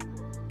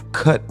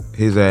 Cut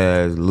his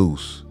ass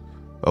loose.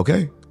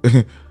 Okay?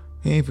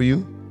 He ain't for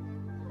you.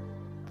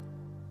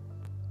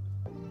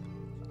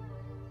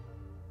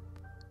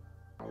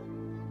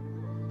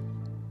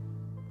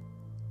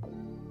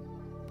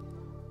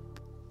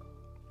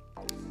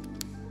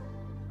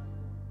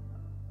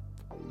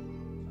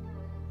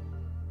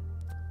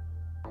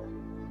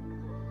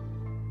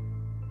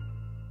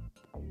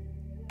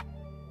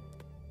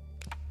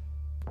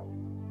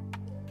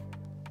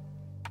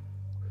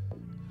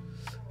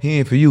 He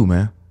ain't for you,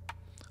 man.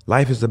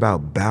 Life is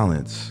about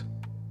balance.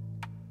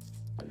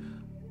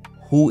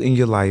 Who in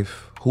your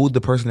life, who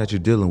the person that you're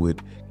dealing with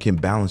can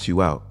balance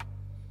you out?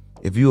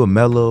 If you're a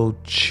mellow,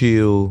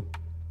 chill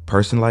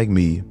person like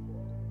me,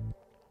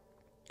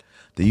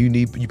 then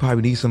you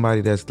probably need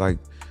somebody that's like,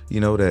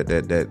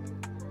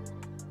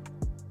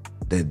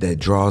 that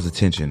draws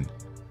attention,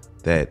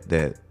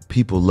 that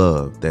people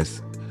love,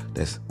 that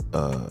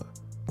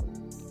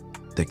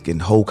can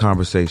hold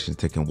conversations,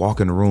 that can walk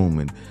in the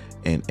room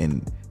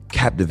and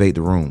captivate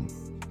the room.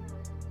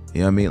 You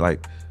know what I mean?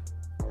 Like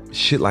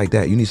shit like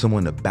that. You need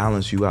someone to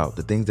balance you out.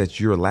 The things that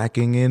you're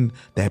lacking in,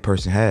 that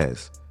person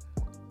has.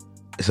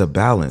 It's a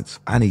balance.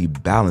 I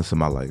need balance in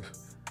my life.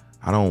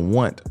 I don't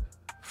want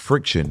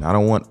friction. I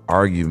don't want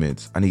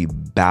arguments. I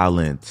need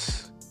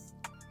balance.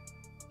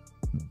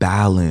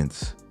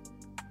 Balance.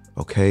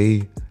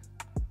 Okay?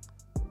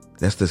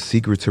 That's the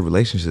secret to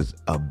relationships,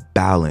 a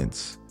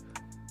balance.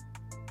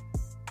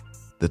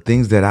 The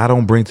things that I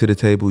don't bring to the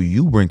table,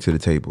 you bring to the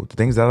table. The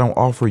things that I don't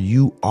offer,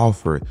 you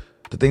offer.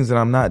 The things that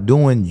I'm not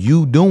doing,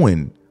 you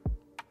doing.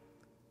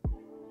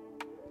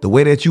 The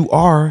way that you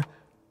are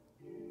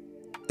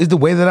is the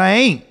way that I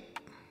ain't.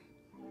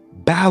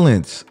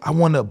 Balance. I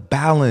want a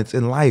balance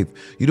in life.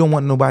 You don't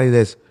want nobody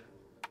that's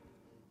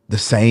the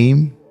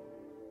same.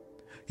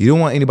 You don't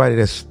want anybody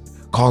that's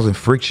causing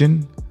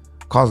friction,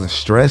 causing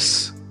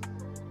stress.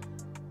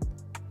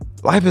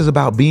 Life is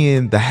about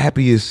being the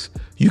happiest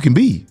you can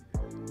be.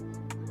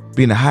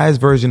 Being the highest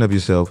version of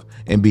yourself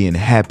and being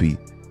happy,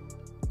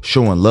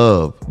 showing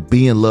love,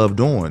 being loved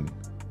on.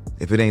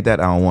 If it ain't that,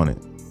 I don't want it.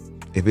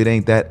 If it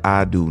ain't that,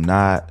 I do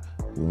not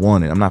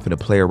want it. I'm not finna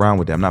play around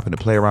with that. I'm not finna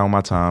play around with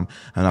my time.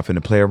 I'm not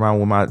finna play around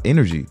with my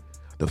energy.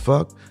 The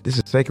fuck? This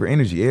is sacred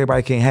energy.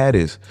 Everybody can't have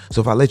this.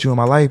 So if I let you in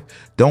my life,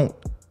 don't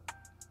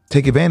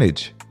take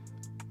advantage.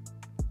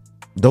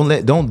 Don't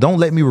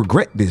let me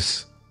regret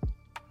this.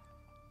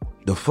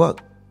 The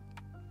fuck?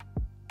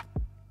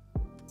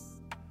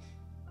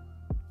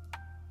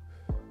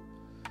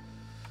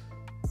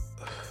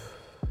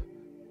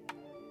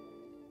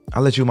 I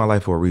let you in my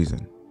life for a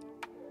reason.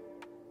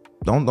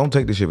 Don't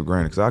take this shit for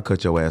granted, because I'll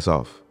cut your ass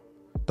off.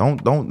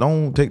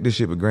 Don't take this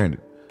shit for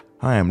granted.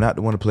 I am not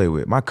the one to play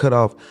with. My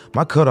cutoff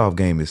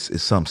game is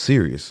something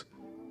serious.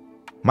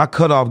 My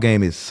cutoff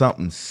game is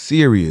something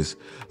serious.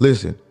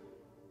 Listen,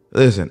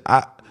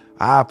 I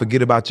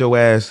forget about your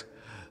ass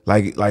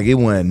like it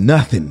wasn't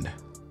nothing.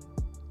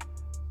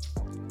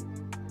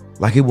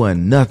 Like it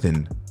wasn't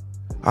nothing.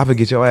 I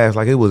forget your ass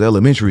like it was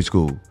elementary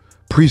school,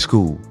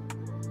 preschool.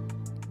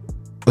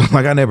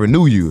 Like I never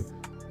knew you.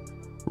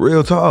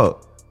 Real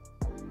talk.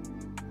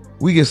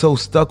 We get so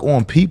stuck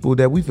on people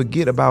that we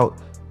forget about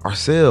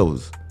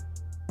ourselves.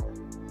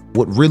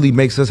 What really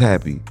makes us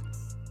happy.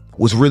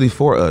 What's really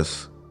for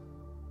us.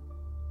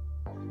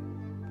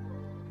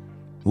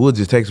 We'll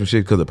just take some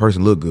shit because the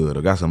person look good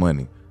or got some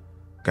money.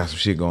 Got some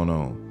shit going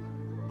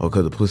on. Or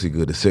because the pussy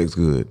good, the sex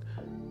good.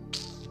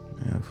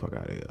 Man, fuck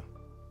out of here.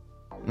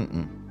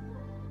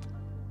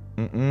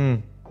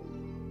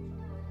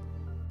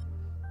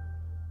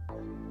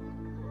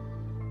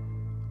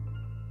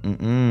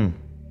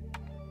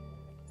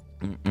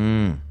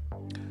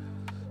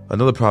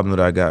 Another problem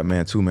that I got,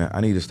 man, too, man.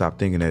 I need to stop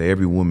thinking that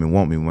every woman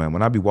want me, man.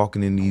 When I be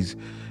walking in these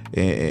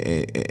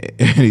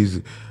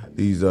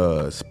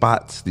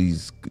spots,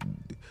 these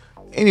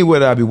anywhere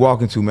that I be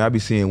walking to, man, I be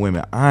seeing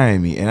women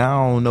eyeing me, and I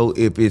don't know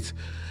if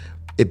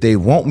they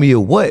want me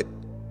or what.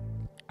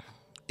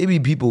 It be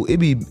people,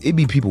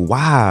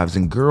 wives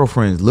and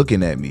girlfriends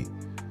looking at me.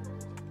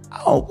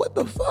 Oh, what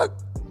the fuck?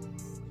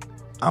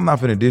 I'm not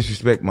finna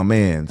disrespect my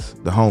mans,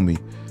 the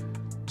homie,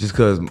 just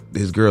cause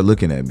his girl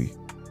looking at me.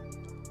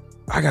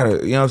 I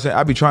gotta, you know what I'm saying?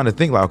 I be trying to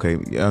think like, okay, you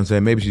know what I'm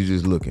saying? Maybe she's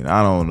just looking.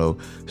 I don't know.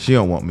 She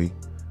don't want me.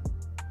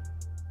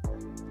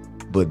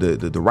 But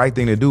the right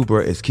thing to do, bro,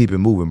 is keep it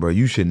moving, bro.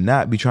 You should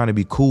not be trying to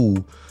be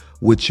cool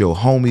with your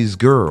homie's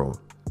girl.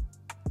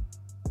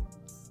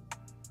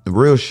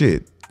 Real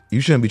shit.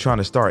 You shouldn't be trying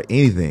to start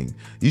anything.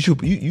 You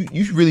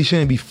really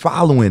shouldn't be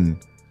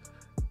following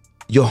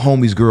your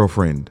homie's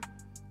girlfriend.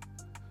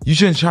 You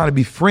shouldn't try to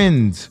be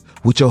friends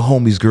with your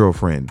homie's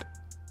girlfriend.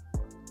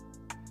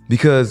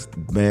 Because,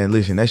 man,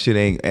 listen, that shit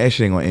ain't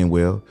gonna end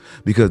well.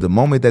 Because the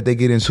moment that they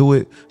get into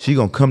it, she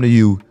gonna come to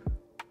you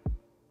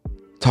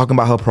talking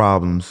about her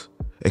problems,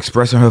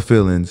 expressing her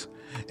feelings,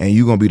 and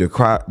you gonna be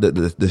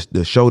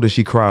the shoulder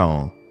she cry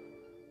on.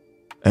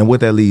 And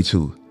what that lead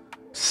to?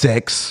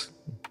 Sex,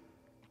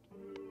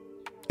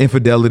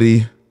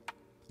 infidelity,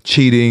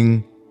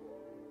 cheating.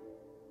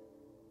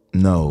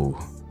 No,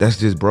 that's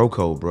just bro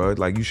code, bro.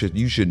 Like you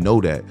should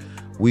know that.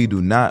 We do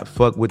not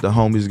fuck with the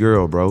homie's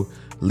girl, bro.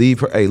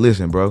 Leave her. Hey,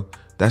 listen, bro.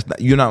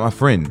 You're not my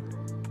friend.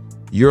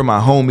 You're my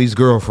homie's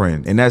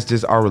girlfriend, and that's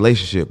just our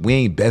relationship. We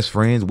ain't best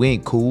friends. We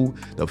ain't cool.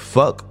 The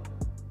fuck?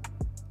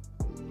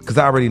 Because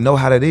I already know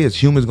how that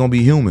is. Humans gonna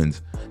be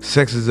humans.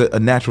 Sex is a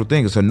natural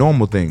thing. It's a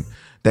normal thing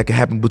that can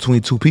happen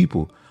between two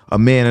people, a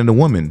man and a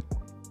woman.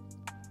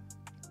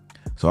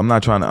 So I'm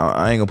not trying to.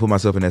 I ain't gonna put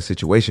myself in that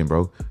situation,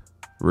 bro.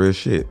 Real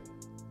shit.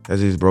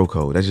 That's just bro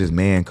code. That's just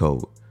man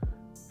code.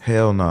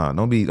 Hell nah.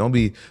 Don't be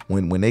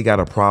when they got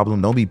a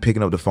problem, don't be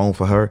picking up the phone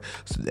for her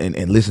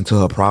and listen to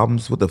her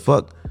problems. What the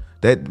fuck?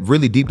 That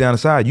really deep down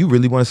inside, you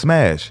really want to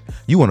smash.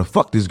 You want to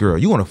fuck this girl.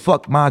 You want to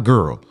fuck my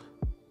girl.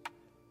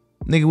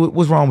 Nigga,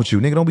 what's wrong with you?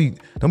 Nigga,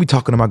 don't be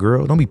talking to my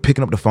girl. Don't be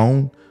picking up the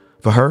phone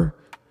for her.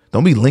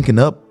 Don't be linking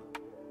up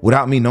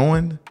without me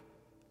knowing.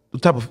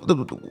 What type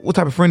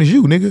of friend is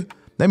you, nigga?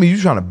 That means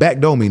you trying to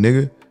backdoor me,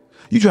 nigga.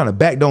 You trying to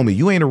backdoor me.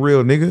 You ain't a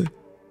real nigga.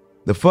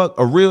 The fuck?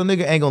 A real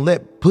nigga ain't gonna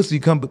let pussy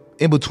come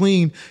in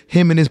between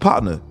him and his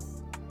partner.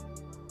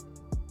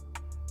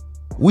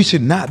 We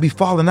should not be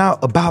falling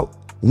out about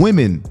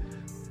women.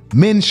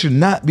 Men should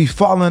not be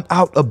falling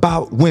out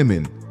about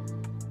women.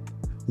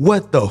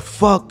 What the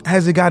fuck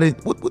has it got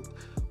it? What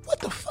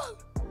the fuck?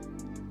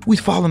 We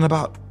falling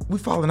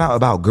out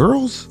about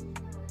girls?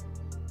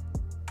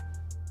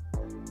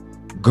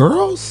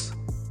 Girls?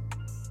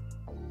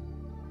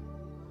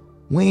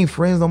 We ain't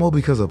friends no more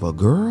because of a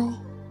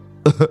girl?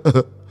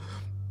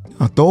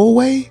 A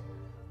throwaway?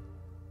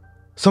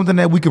 Something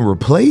that we can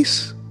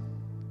replace?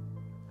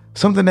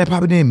 Something that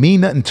probably didn't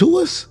mean nothing to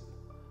us?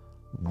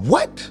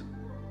 What?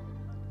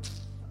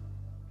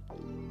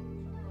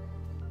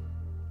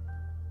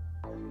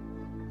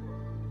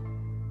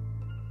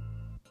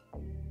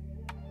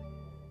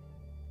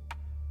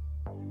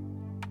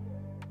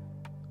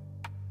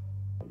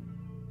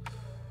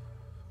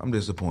 I'm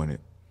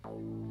disappointed.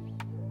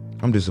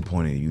 I'm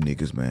disappointed in you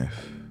niggas, man.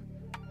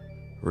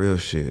 Real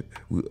shit.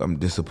 I'm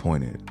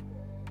disappointed.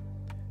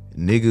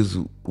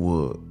 Niggas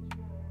will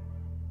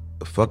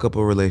fuck up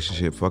a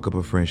relationship, fuck up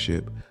a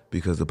friendship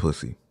because of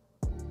pussy.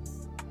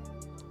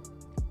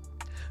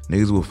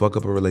 Niggas will fuck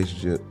up a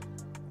relationship.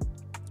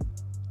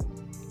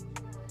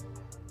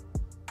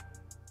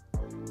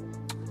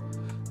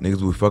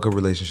 Niggas will fuck a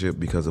relationship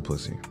because of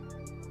pussy.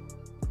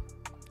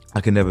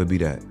 I can never be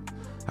that.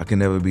 I can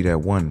never be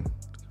that one.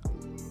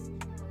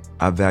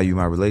 I value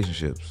my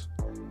relationships.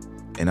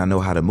 And I know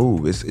how to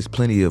move. It's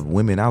plenty of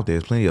women out there.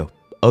 There's plenty of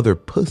other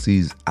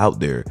pussies out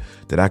there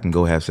that I can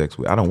go have sex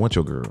with. I don't want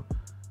your girl.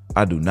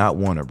 I do not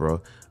want her,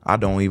 bro. I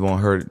don't even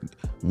want her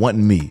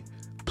wanting me.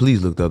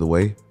 Please look the other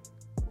way.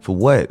 For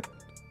what?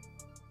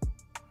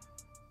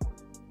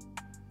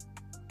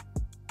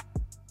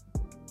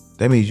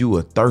 That means you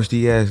a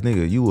thirsty ass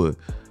nigga. You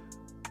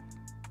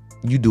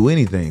do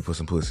anything for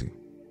some pussy.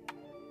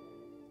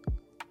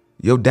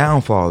 Your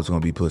downfall is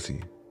gonna be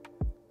pussy.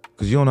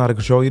 Cause you don't know how to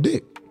control your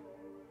dick.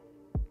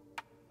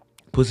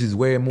 Pussy is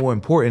way more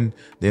important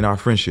than our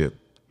friendship.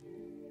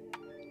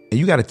 And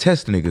you gotta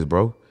test niggas,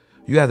 bro.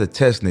 You gotta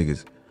test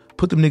niggas.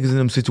 Put them niggas in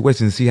them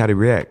situations and see how they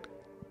react.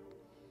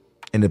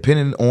 And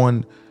depending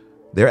on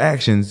their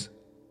actions,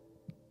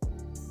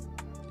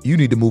 you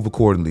need to move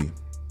accordingly.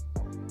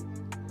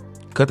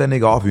 Cut that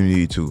nigga off if you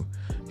need to.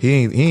 He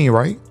ain't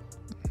right.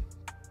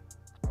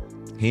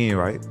 He ain't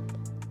right.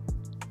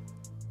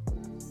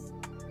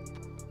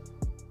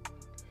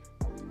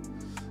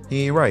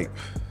 He ain't right.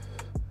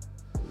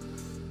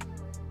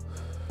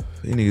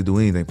 You niggas do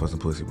anything for some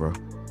pussy, bro.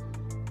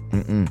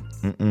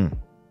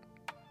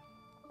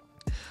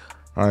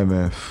 All right,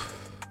 man.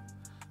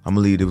 I'm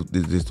gonna leave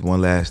this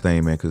one last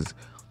thing, man, because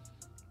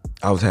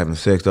I was having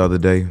sex the other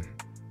day,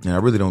 and I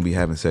really don't be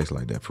having sex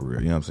like that for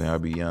real. You know what I'm saying? I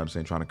be, you know what I'm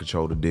saying, trying to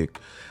control the dick.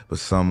 But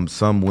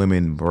some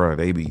women, bro,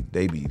 they be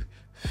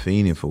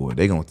fiending for it.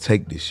 They gonna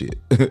take this shit.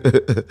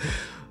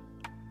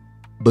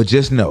 But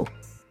just know,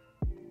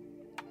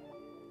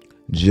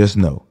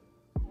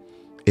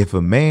 if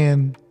a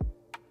man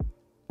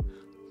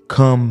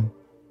come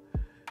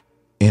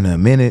in a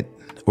minute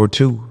or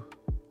two,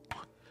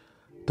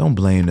 don't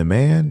blame the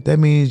man. That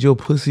means your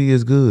pussy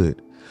is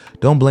good.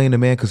 Don't blame the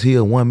man because he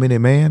a 1 minute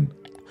man.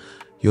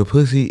 Your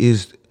pussy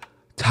is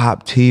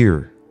top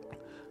tier.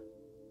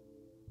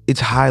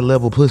 It's high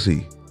level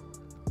pussy.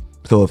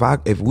 So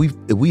if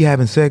we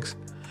having sex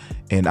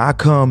and I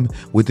come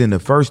within the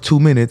first 2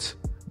 minutes,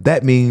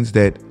 that means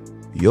that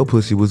your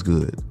pussy was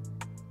good.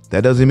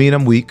 That doesn't mean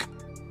I'm weak.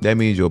 That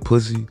means your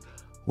pussy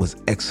was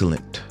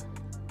excellent.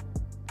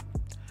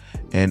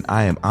 And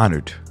I am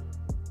honored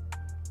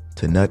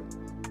to nut,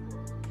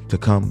 to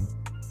come,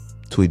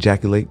 to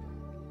ejaculate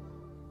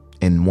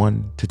in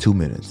 1 to 2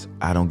 minutes.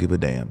 I don't give a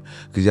damn.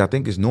 Because I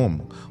think it's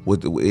normal.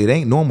 It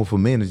ain't normal for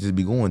men to just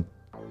be going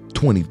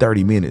 20,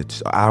 30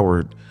 minutes, an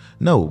hour.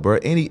 No, bro.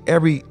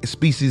 Every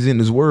species in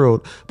this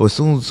world, but as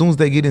soon as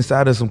they get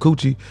inside of some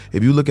coochie,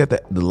 if you look at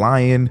the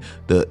lion,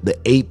 the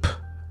ape,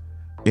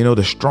 you know,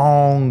 the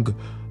strong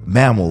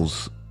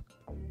mammals,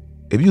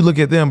 if you look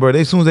at them, bro,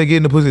 as soon as they get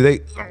in the pussy, they...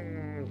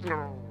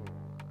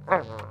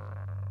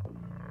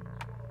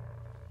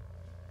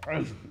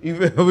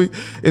 You feel me?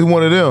 It's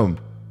one of them.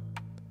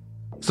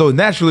 So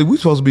naturally, we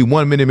supposed to be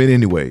 1 minute men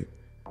anyway.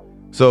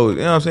 So, you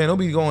know what I'm saying? Don't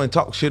be going and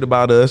talk shit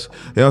about us. You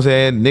know what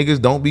I'm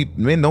saying?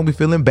 Men don't be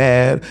feeling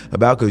bad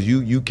about because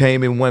you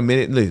came in 1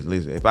 minute.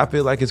 Listen, if I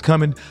feel like it's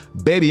coming,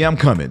 baby, I'm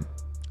coming.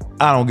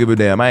 I don't give a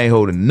damn. I ain't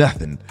holding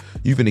nothing.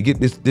 You finna get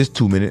this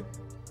 2 minute.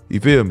 You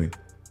feel me?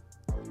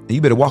 And you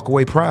better walk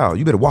away proud.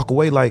 You better walk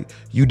away like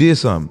you did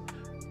something.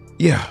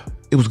 Yeah,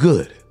 it was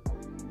good.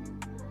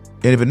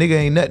 And if a nigga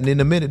ain't nothing in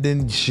a minute,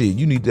 then shit,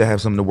 you need to have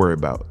something to worry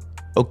about.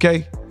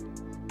 Okay?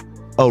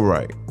 All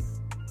right.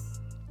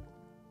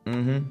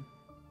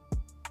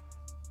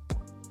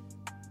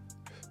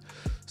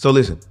 So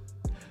listen,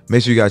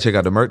 make sure you guys check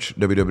out the merch,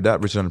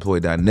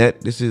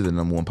 www.richunemployed.net. This is the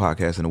 #1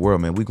 podcast in the world,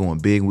 man. We going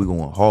big, we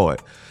going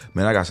hard.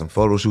 Man, I got some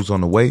photo shoots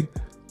on the way. You know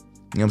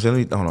what I'm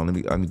saying?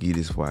 Let me give you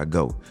this before I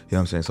go. You know what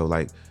I'm saying? So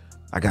like,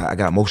 I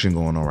got motion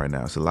going on right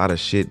now. It's a lot of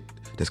shit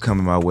that's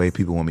coming my way.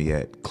 People want me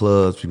at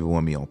clubs, people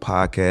want me on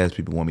podcasts,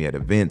 people want me at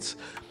events.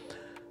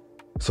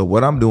 So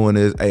what I'm doing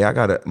is, hey,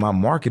 my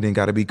marketing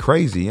gotta be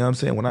crazy. You know what I'm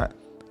saying? When I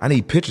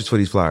need pictures for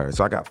these flyers.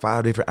 So I got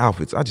 5 different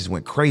outfits. I just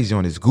went crazy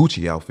on this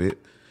Gucci outfit.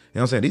 You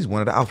know what I'm saying? These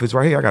one of the outfits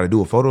right here. I got to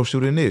do a photo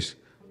shoot in this.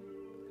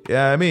 Yeah, you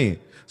know what I mean?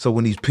 So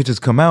when these pictures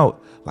come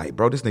out, like,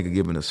 bro, this nigga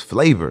giving us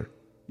flavor.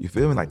 You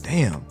feel me? Like,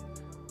 damn.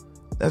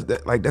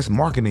 That's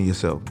marketing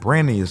yourself,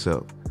 branding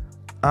yourself.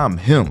 I'm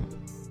him.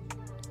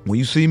 When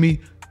you see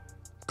me,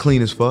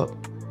 clean as fuck.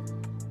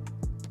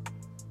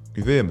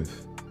 You feel me?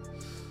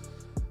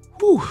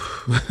 Whew.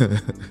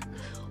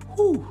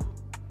 Whew.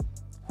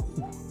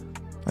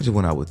 I just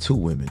went out with 2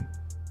 women.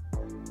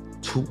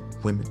 2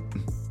 women.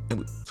 And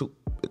with 2.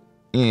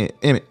 Yeah,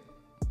 Emmett.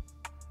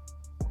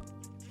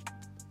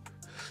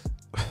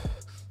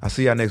 I'll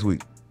see y'all next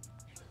week.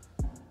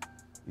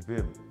 You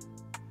feel me?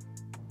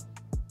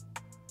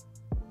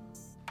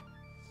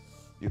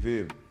 You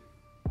feel me?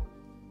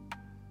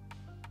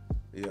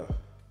 Yeah.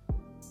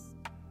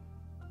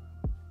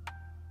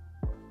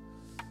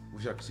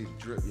 Wish I could see the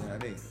drip, you know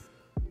what I mean?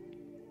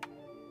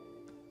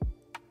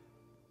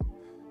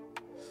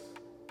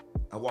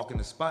 I walk in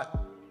the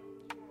spot,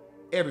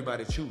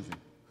 everybody choosing.